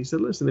marriages, but he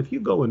said, listen, if you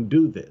go and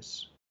do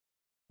this,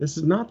 this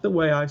is not the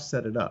way I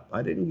set it up.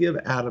 I didn't give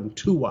Adam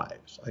 2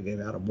 wives. I gave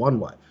Adam 1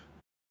 wife.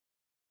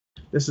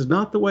 This is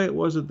not the way it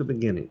was at the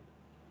beginning.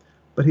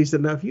 But he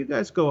said, now, if you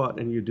guys go out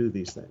and you do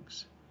these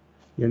things,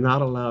 you're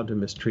not allowed to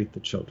mistreat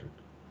the children.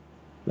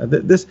 Now,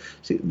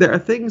 there are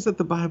things that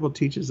the Bible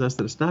teaches us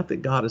that it's not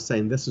that God is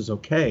saying this is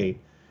okay.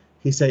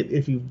 He said,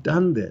 if you've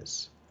done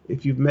this,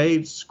 if you've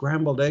made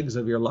scrambled eggs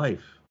of your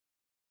life,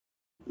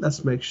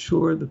 let's make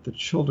sure that the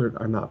children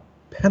are not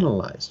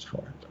penalized for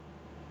it.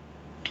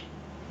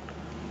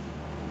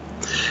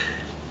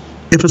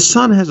 If a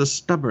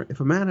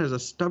man has a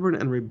stubborn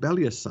and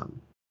rebellious son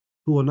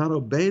who will not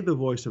obey the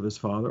voice of his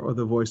father or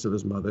the voice of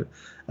his mother,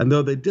 and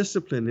though they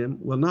discipline him,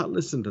 will not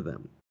listen to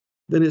them,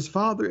 then his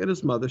father and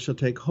his mother shall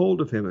take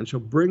hold of him and shall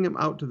bring him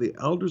out to the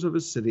elders of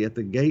his city at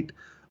the gate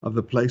of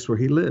the place where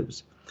he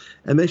lives.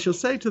 And they shall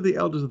say to the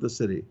elders of the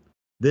city,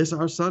 this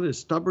our son is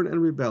stubborn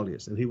and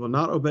rebellious, and he will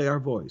not obey our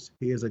voice.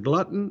 He is a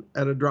glutton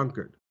and a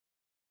drunkard.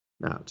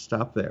 Now,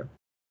 stop there.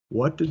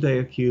 What did they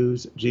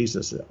accuse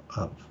Jesus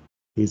of?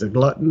 He's a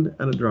glutton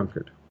and a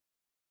drunkard.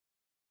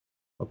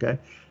 Okay?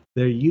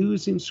 They're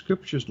using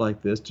scriptures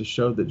like this to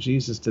show that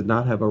Jesus did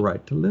not have a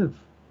right to live.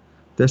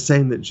 They're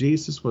saying that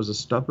Jesus was a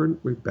stubborn,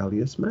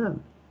 rebellious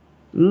man.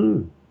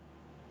 Then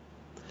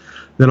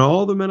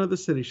all the men of the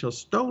city shall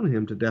stone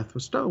him to death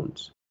with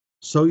stones.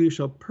 So you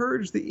shall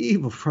purge the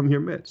evil from your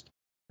midst,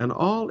 and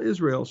all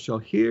Israel shall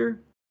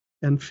hear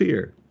and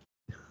fear.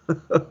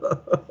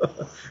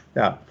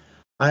 Now,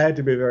 I had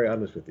to be very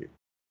honest with you.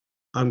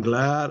 I'm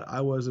glad I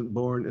wasn't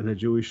born in a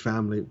Jewish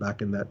family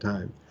back in that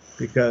time,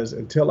 because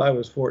until I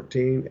was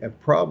 14, and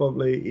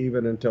probably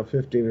even until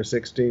 15 or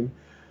 16,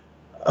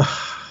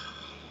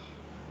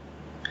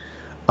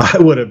 I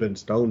would have been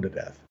stoned to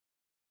death.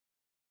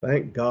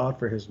 Thank God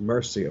for his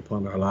mercy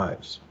upon our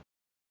lives.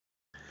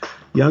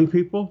 Young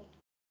people,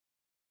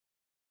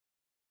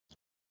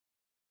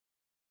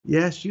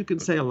 yes, you can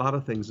say a lot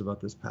of things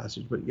about this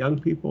passage, but young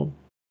people,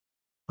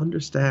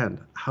 understand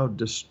how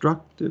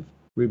destructive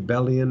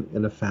rebellion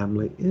in a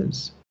family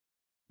is,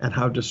 and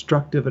how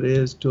destructive it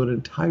is to an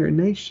entire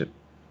nation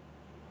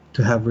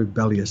to have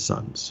rebellious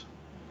sons.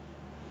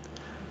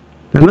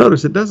 Now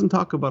notice, it doesn't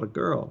talk about a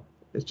girl.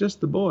 It's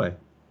just the boy.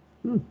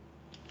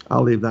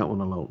 I'll leave that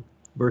one alone.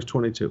 Verse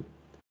 22.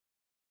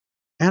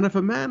 And if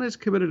a man has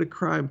committed a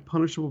crime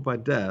punishable by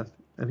death,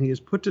 and he is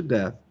put to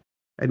death,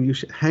 and you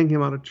shall hang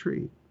him on a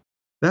tree,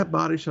 that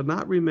body shall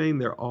not remain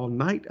there all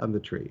night on the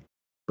tree,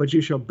 but you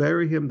shall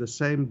bury him the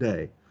same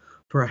day.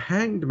 For a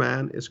hanged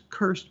man is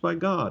cursed by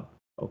God.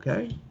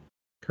 Okay?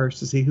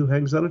 Cursed is he who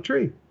hangs on a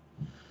tree.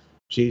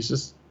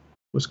 Jesus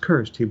was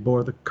cursed. He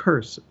bore the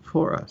curse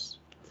for us.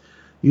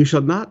 You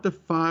shall not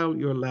defile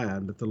your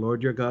land that the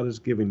Lord your God has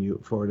given you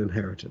for an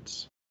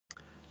inheritance.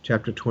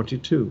 Chapter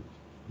 22,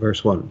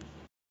 verse 1.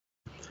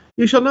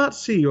 You shall not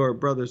see your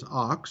brother's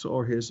ox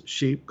or his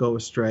sheep go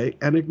astray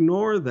and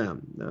ignore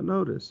them. Now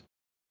notice,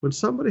 when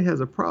somebody has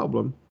a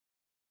problem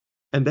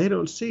and they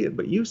don't see it,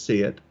 but you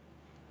see it,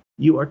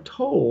 you are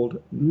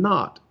told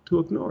not to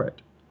ignore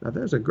it. Now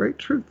there's a great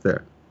truth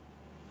there.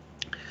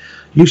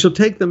 You shall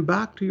take them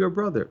back to your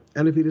brother,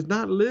 and if he does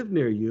not live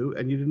near you,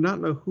 and you do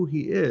not know who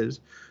he is,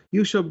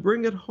 you shall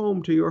bring it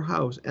home to your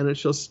house, and it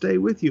shall stay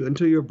with you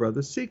until your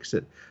brother seeks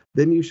it.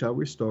 Then you shall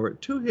restore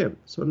it to him.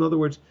 So in other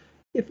words,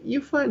 if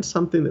you find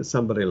something that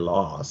somebody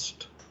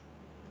lost,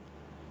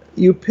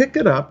 you pick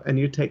it up and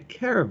you take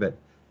care of it.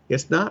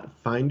 It's not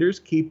finders,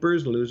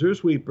 keepers,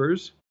 losers,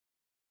 weepers.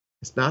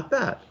 It's not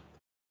that.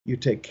 You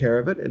take care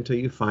of it until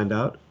you find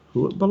out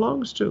who it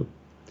belongs to.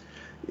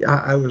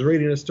 I was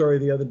reading a story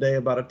the other day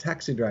about a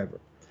taxi driver,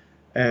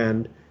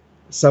 and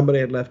somebody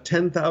had left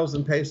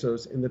 10,000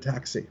 pesos in the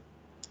taxi,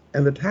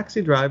 and the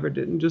taxi driver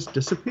didn't just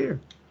disappear.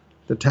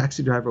 The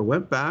taxi driver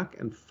went back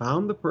and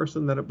found the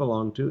person that it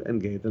belonged to and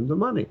gave them the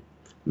money.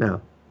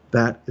 Now,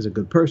 that is a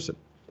good person.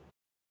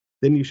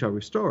 Then you shall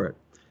restore it.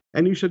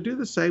 And you shall do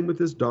the same with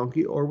his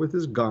donkey or with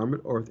his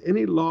garment or with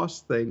any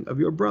lost thing of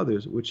your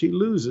brother's, which he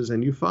loses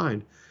and you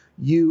find.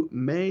 You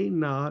may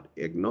not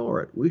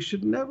ignore it. We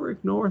should never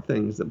ignore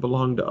things that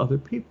belong to other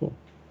people.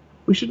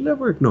 We should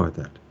never ignore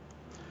that.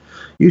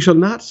 You shall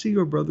not see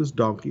your brother's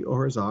donkey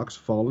or his ox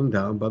fallen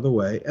down by the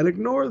way and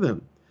ignore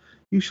them.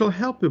 You shall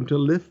help him to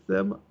lift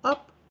them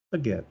up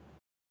again.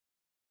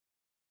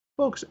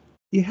 Folks,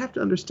 you have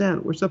to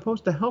understand, we're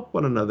supposed to help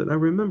one another. Now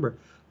remember,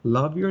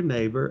 love your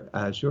neighbor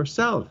as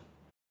yourself.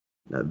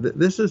 Now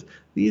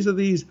these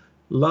are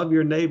love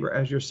your neighbor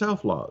as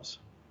yourself laws.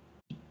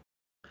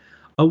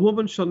 A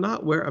woman shall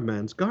not wear a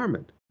man's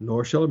garment,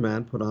 nor shall a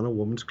man put on a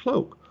woman's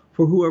cloak.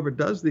 For whoever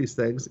does these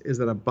things is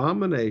an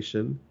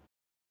abomination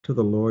to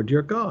the Lord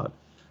your God.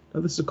 Now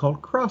this is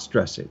called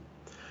cross-dressing.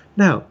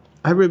 Now,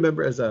 I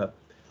remember as a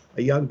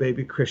young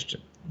baby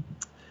Christian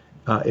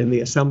in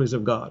the Assemblies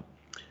of God,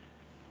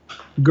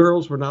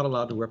 girls were not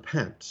allowed to wear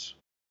pants.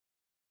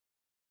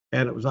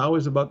 And it was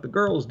always about the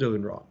girls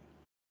doing wrong.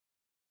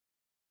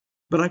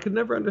 But I could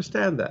never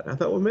understand that. I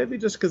thought, well, maybe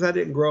just because I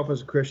didn't grow up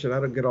as a Christian, I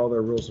don't get all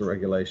their rules and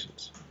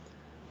regulations.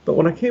 But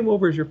when I came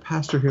over as your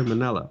pastor here in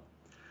Manila,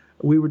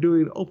 we were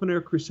doing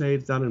open-air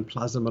crusades down in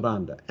Plaza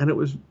Miranda. And it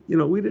was,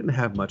 we didn't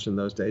have much in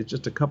those days,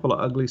 just a couple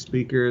of ugly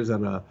speakers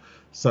and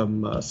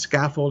some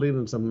scaffolding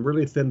and some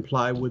really thin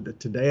plywood that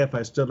today, if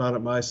I stood on it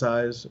my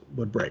size,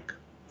 would break.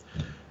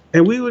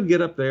 And we would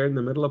get up there in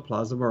the middle of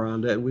Plaza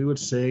Miranda, and we would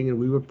sing, and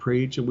we would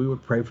preach, and we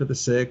would pray for the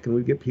sick, and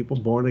we'd get people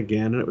born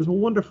again, and it was a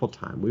wonderful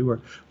time. We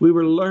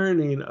were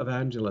learning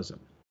evangelism.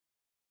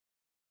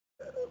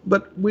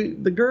 But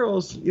the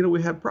girls,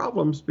 we had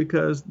problems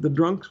because the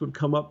drunks would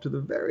come up to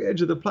the very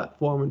edge of the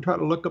platform and try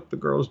to look up the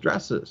girls'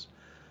 dresses.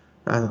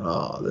 I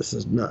thought, oh, this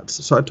is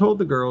nuts. So I told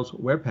the girls,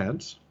 wear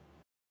pants,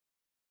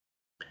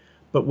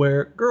 but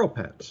wear girl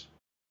pants.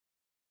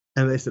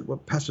 And they said, well,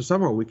 Pastor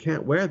Summerall, we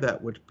can't wear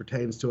that which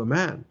pertains to a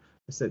man.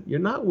 I said, you're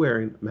not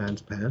wearing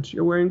man's pants,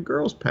 you're wearing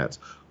girls' pants.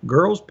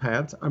 Girls'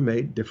 pants are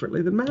made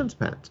differently than man's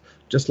pants,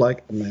 just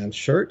like a man's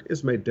shirt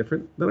is made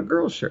different than a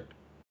girl's shirt.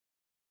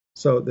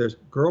 So there's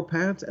girl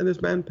pants and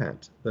there's man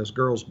pants. There's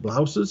girls'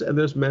 blouses and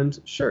there's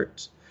men's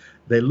shirts.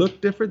 They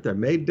look different, they're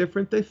made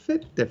different, they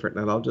fit different.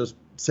 And I'll just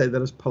say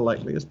that as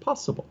politely as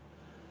possible.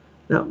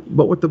 Now,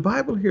 but what the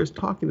Bible here is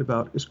talking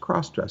about is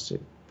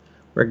cross-dressing,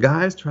 where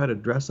guys try to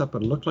dress up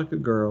and look like a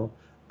girl,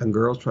 and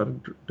girls try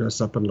to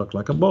dress up and look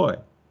like a boy.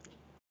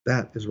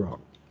 That is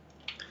wrong.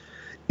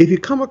 If you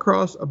come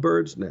across a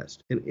bird's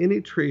nest in any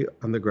tree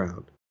on the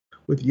ground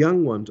with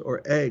young ones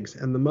or eggs,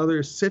 and the mother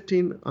is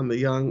sitting on the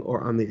young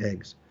or on the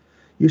eggs,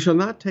 you shall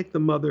not take the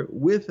mother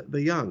with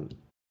the young.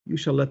 You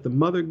shall let the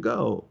mother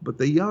go, but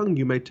the young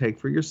you may take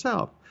for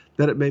yourself,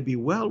 that it may be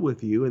well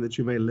with you and that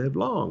you may live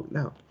long.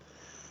 Now,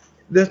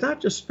 there's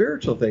not just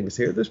spiritual things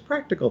here, there's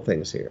practical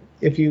things here.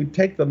 If you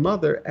take the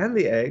mother and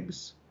the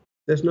eggs,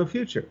 there's no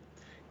future.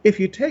 If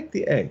you take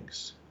the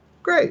eggs,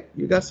 great,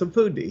 you got some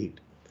food to eat.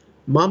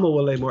 Mama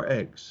will lay more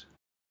eggs.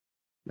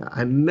 Now,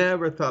 I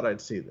never thought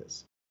I'd see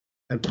this.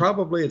 And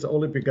probably it's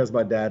only because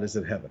my dad is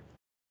in heaven.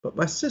 But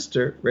my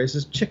sister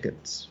raises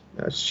chickens.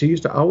 Now, she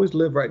used to always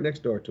live right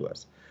next door to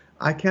us.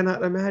 I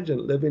cannot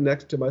imagine living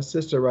next to my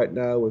sister right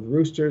now with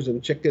roosters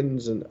and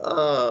chickens and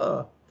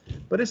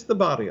but it's the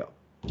barrio.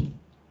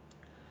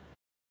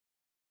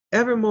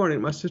 Every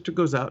morning, my sister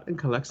goes out and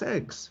collects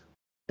eggs.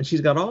 And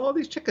she's got all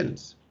these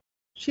chickens.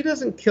 She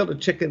doesn't kill a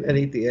chicken and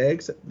eat the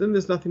eggs. Then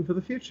there's nothing for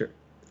the future.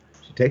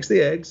 She takes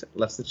the eggs,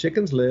 lets the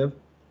chickens live.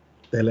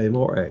 They lay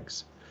more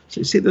eggs. So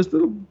you see, there's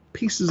little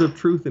pieces of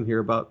truth in here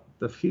about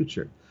the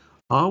future.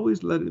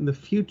 Always let in the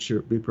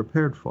future be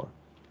prepared for.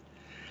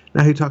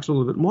 Now he talks a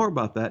little bit more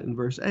about that in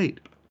verse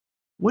 8.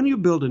 When you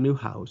build a new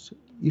house,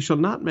 you shall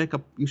make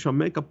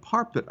a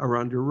parapet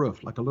around your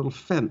roof, like a little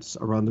fence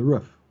around the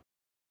roof,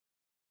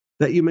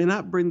 that you may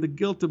not bring the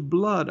guilt of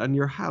blood on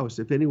your house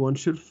if anyone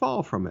should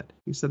fall from it.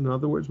 He said, in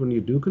other words, when you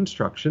do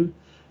construction,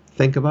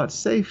 think about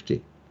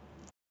safety.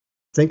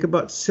 Think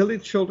about silly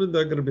children that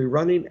are going to be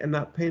running and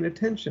not paying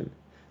attention.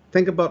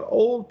 Think about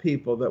old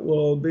people that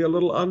will be a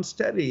little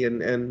unsteady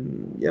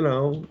and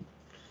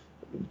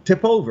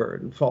tip over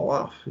and fall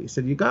off. He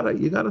said, you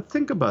gotta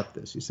think about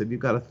this. He said, you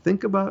gotta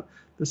think about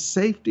the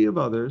safety of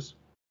others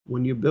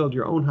when you build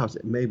your own house.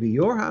 It may be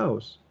your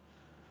house,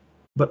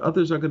 but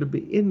others are going to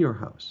be in your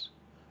house.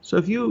 So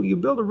if you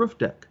build a roof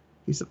deck,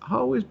 he said,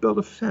 always build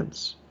a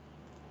fence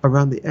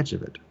around the edge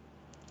of it.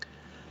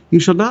 You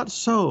shall not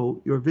sow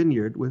your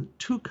vineyard with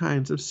two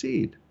kinds of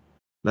seed,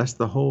 lest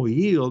the whole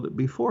yield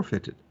be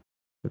forfeited,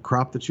 the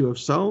crop that you have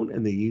sown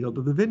and the yield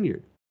of the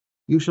vineyard.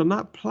 You shall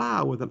not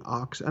plow with an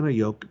ox and a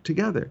yoke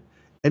together,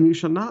 and you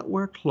shall not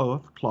wear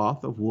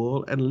cloth of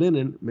wool and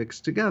linen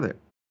mixed together.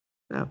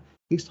 Now,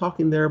 he's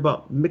talking there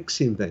about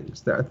mixing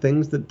things. There are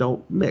things that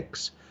don't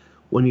mix.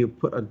 When you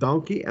put a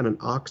donkey and an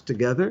ox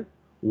together,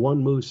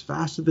 one moves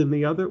faster than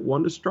the other,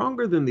 one is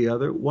stronger than the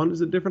other, one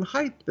is a different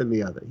height than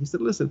the other. He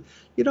said, listen,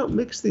 you don't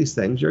mix these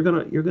things. You're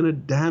gonna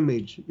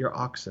damage your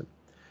oxen.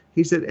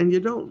 He said, and you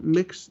don't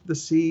mix the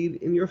seed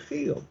in your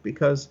field,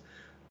 because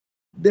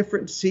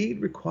different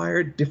seed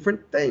require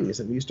different things.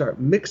 And you start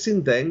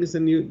mixing things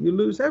and you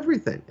lose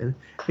everything. And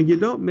you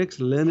don't mix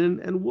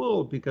linen and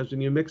wool, because when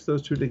you mix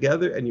those two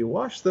together and you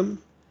wash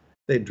them,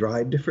 they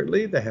dry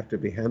differently. They have to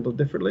be handled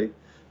differently.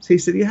 So he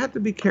said, you have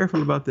to be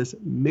careful about this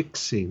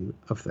mixing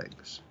of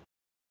things.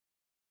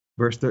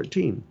 Verse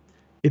 13,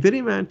 if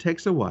any man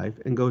takes a wife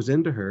and goes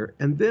into her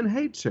and then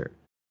hates her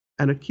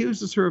and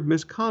accuses her of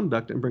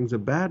misconduct and brings a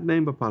bad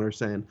name upon her,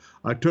 saying,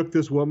 I took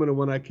this woman, and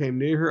when I came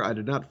near her, I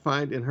did not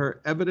find in her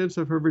evidence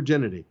of her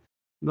virginity.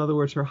 In other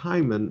words, her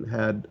hymen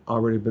had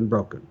already been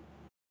broken,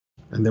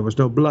 and there was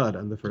no blood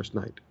on the first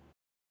night.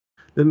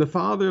 Then the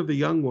father of the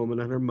young woman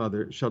and her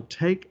mother shall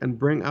take and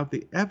bring out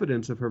the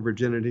evidence of her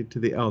virginity to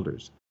the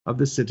elders of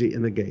the city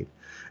in the gate.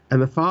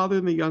 And the father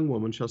and the young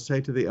woman shall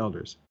say to the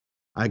elders,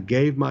 I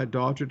gave my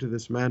daughter to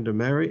this man to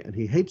marry, and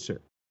he hates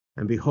her.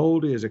 And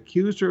behold, he has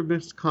accused her of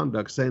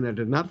misconduct, saying, I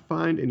did not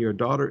find in your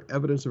daughter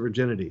evidence of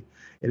virginity.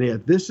 And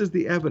yet this is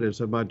the evidence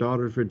of my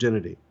daughter's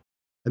virginity.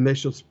 And they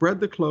shall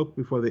spread the cloak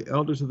before the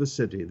elders of the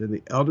city. Then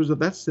the elders of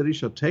that city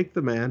shall take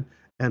the man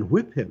and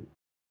whip him.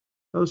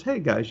 Goes, hey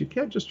guys, you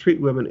can't just treat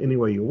women any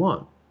way you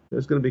want.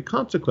 There's going to be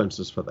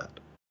consequences for that.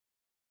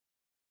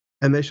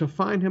 And they shall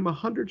find him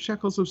 100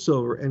 shekels of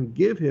silver and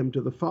give him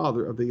to the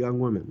father of the young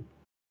woman,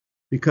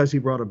 because he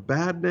brought a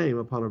bad name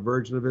upon a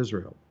virgin of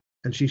Israel.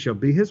 And she shall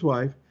be his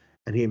wife,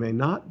 and he may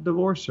not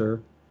divorce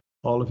her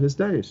all of his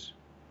days.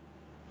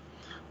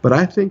 But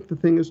I think the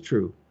thing is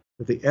true,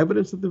 that the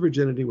evidence of the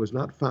virginity was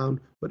not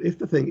found. But if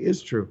the thing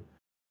is true,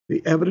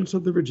 the evidence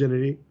of the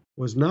virginity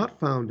was not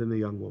found in the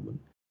young woman,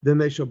 then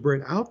they shall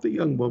bring out the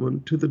young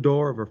woman to the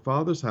door of her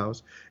father's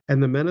house,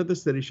 and the men of the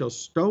city shall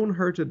stone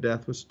her to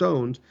death with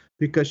stones,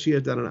 because she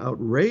has done an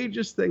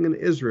outrageous thing in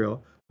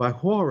Israel by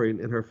whoring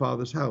in her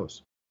father's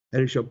house.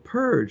 And you shall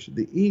purge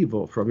the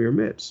evil from your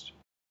midst.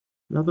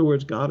 In other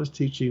words, God is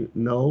teaching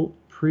no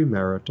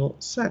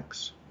premarital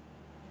sex.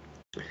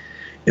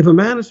 If a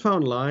man is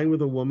found lying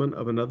with a woman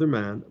of another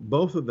man,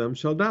 both of them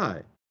shall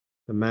die,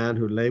 the man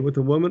who lay with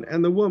the woman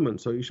and the woman.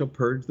 So you shall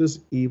purge this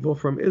evil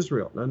from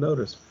Israel. Now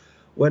notice,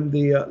 when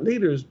the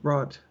leaders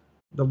brought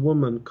the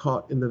woman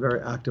caught in the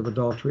very act of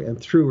adultery and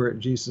threw her at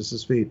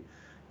Jesus' feet,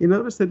 you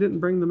notice they didn't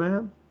bring the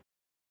man?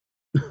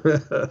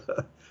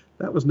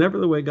 That was never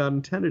the way God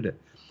intended it.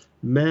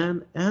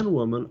 Man and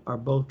woman are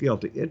both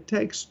guilty. It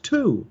takes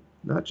two,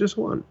 not just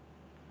one.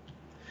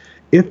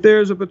 If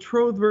there is a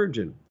betrothed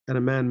virgin, and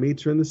a man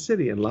meets her in the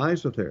city and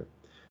lies with her,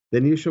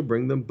 then you shall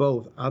bring them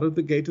both out of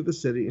the gate of the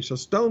city, and shall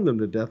stone them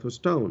to death with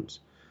stones.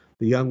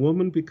 The young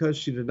woman, because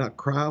she did not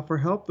cry out for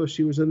help, though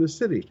she was in the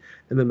city,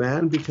 and the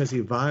man, because he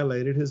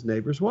violated his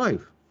neighbor's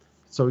wife.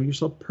 So you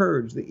shall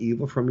purge the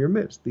evil from your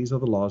midst. These are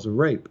the laws of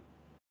rape.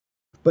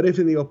 But if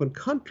in the open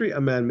country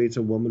a man meets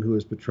a woman who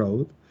is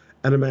betrothed,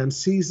 and a man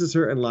seizes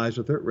her and lies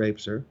with her,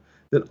 rapes her,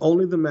 then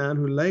only the man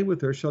who lay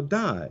with her shall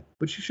die.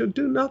 But you shall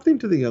do nothing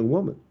to the young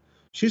woman.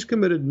 She's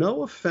committed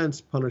no offense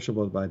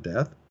punishable by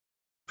death.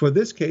 For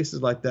this case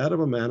is like that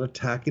of a man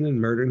attacking and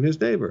murdering his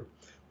neighbor,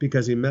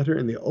 because he met her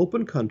in the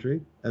open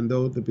country, and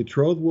though the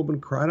betrothed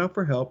woman cried out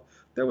for help,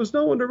 there was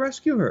no one to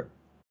rescue her.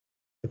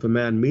 If a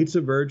man meets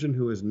a virgin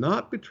who is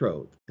not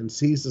betrothed, and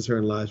seizes her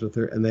and lies with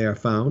her, and they are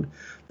found,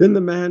 then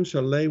the man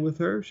shall lay with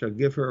her, shall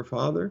give her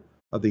father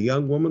of the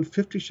young woman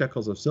 50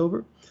 shekels of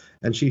silver,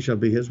 and she shall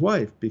be his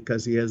wife,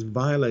 because he has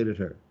violated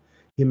her.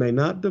 He may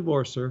not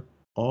divorce her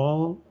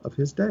all of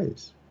his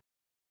days.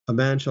 A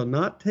man shall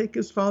not take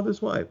his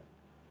father's wife,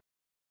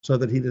 so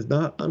that he does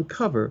not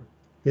uncover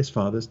his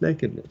father's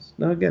nakedness.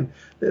 Now again,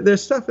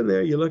 there's stuff in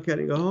there you look at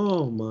and go,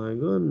 oh my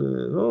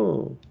goodness,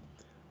 oh.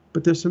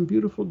 But there's some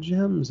beautiful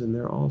gems in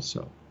there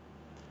also.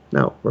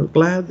 Now, we're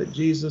glad that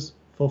Jesus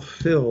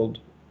fulfilled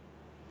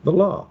the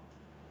law.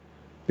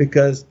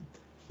 Because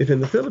if in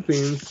the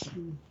Philippines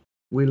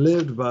we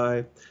lived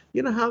by,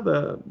 you know how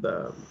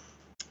the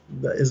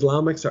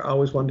Islamics are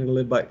always wanting to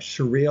live by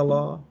Sharia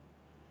law?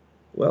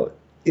 Well,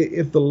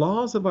 if the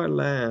laws of our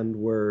land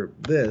were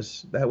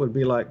this, that would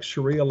be like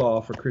Sharia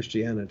law for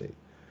Christianity.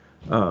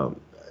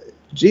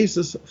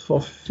 Jesus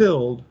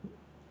fulfilled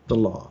the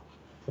law.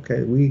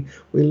 Okay, we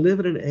live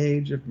in an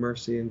age of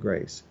mercy and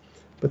grace,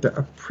 but there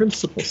are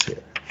principles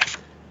here.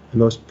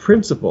 And those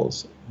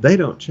principles, they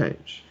don't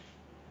change.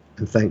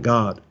 And thank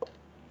God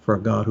for a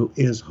God who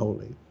is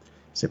holy. You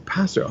say,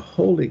 Pastor, a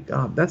holy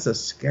God, that's a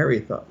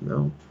scary thought.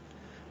 No.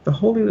 The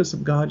holiness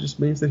of God just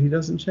means that he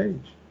doesn't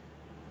change.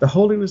 The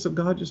holiness of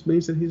God just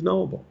means that he's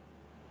knowable.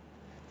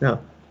 Now,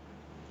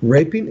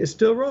 raping is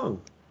still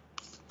wrong.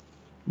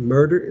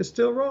 Murder is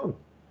still wrong.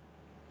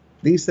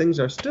 These things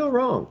are still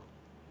wrong.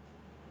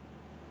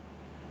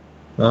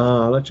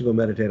 I'll let you go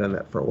meditate on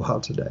that for a while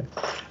today.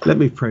 Let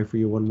me pray for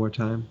you one more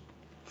time.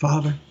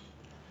 Father,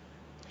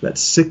 let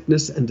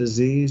sickness and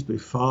disease be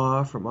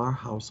far from our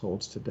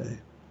households today.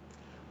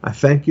 I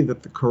thank you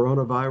that the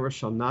coronavirus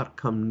shall not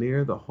come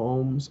near the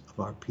homes of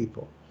our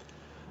people.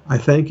 I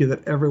thank you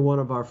that every one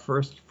of our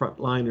first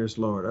frontliners,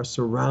 Lord, are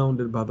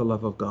surrounded by the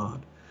love of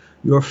God.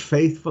 Your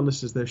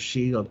faithfulness is their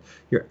shield.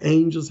 Your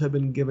angels have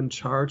been given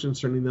charge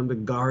concerning them to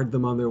guard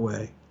them on their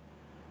way.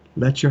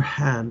 Let your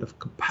hand of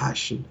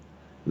compassion,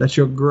 let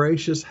your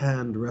gracious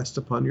hand rest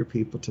upon your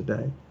people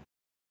today.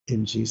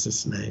 In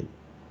Jesus' name.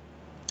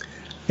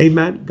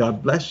 Amen.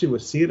 God bless you. We'll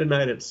see you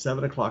tonight at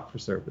 7 o'clock for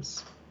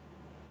service.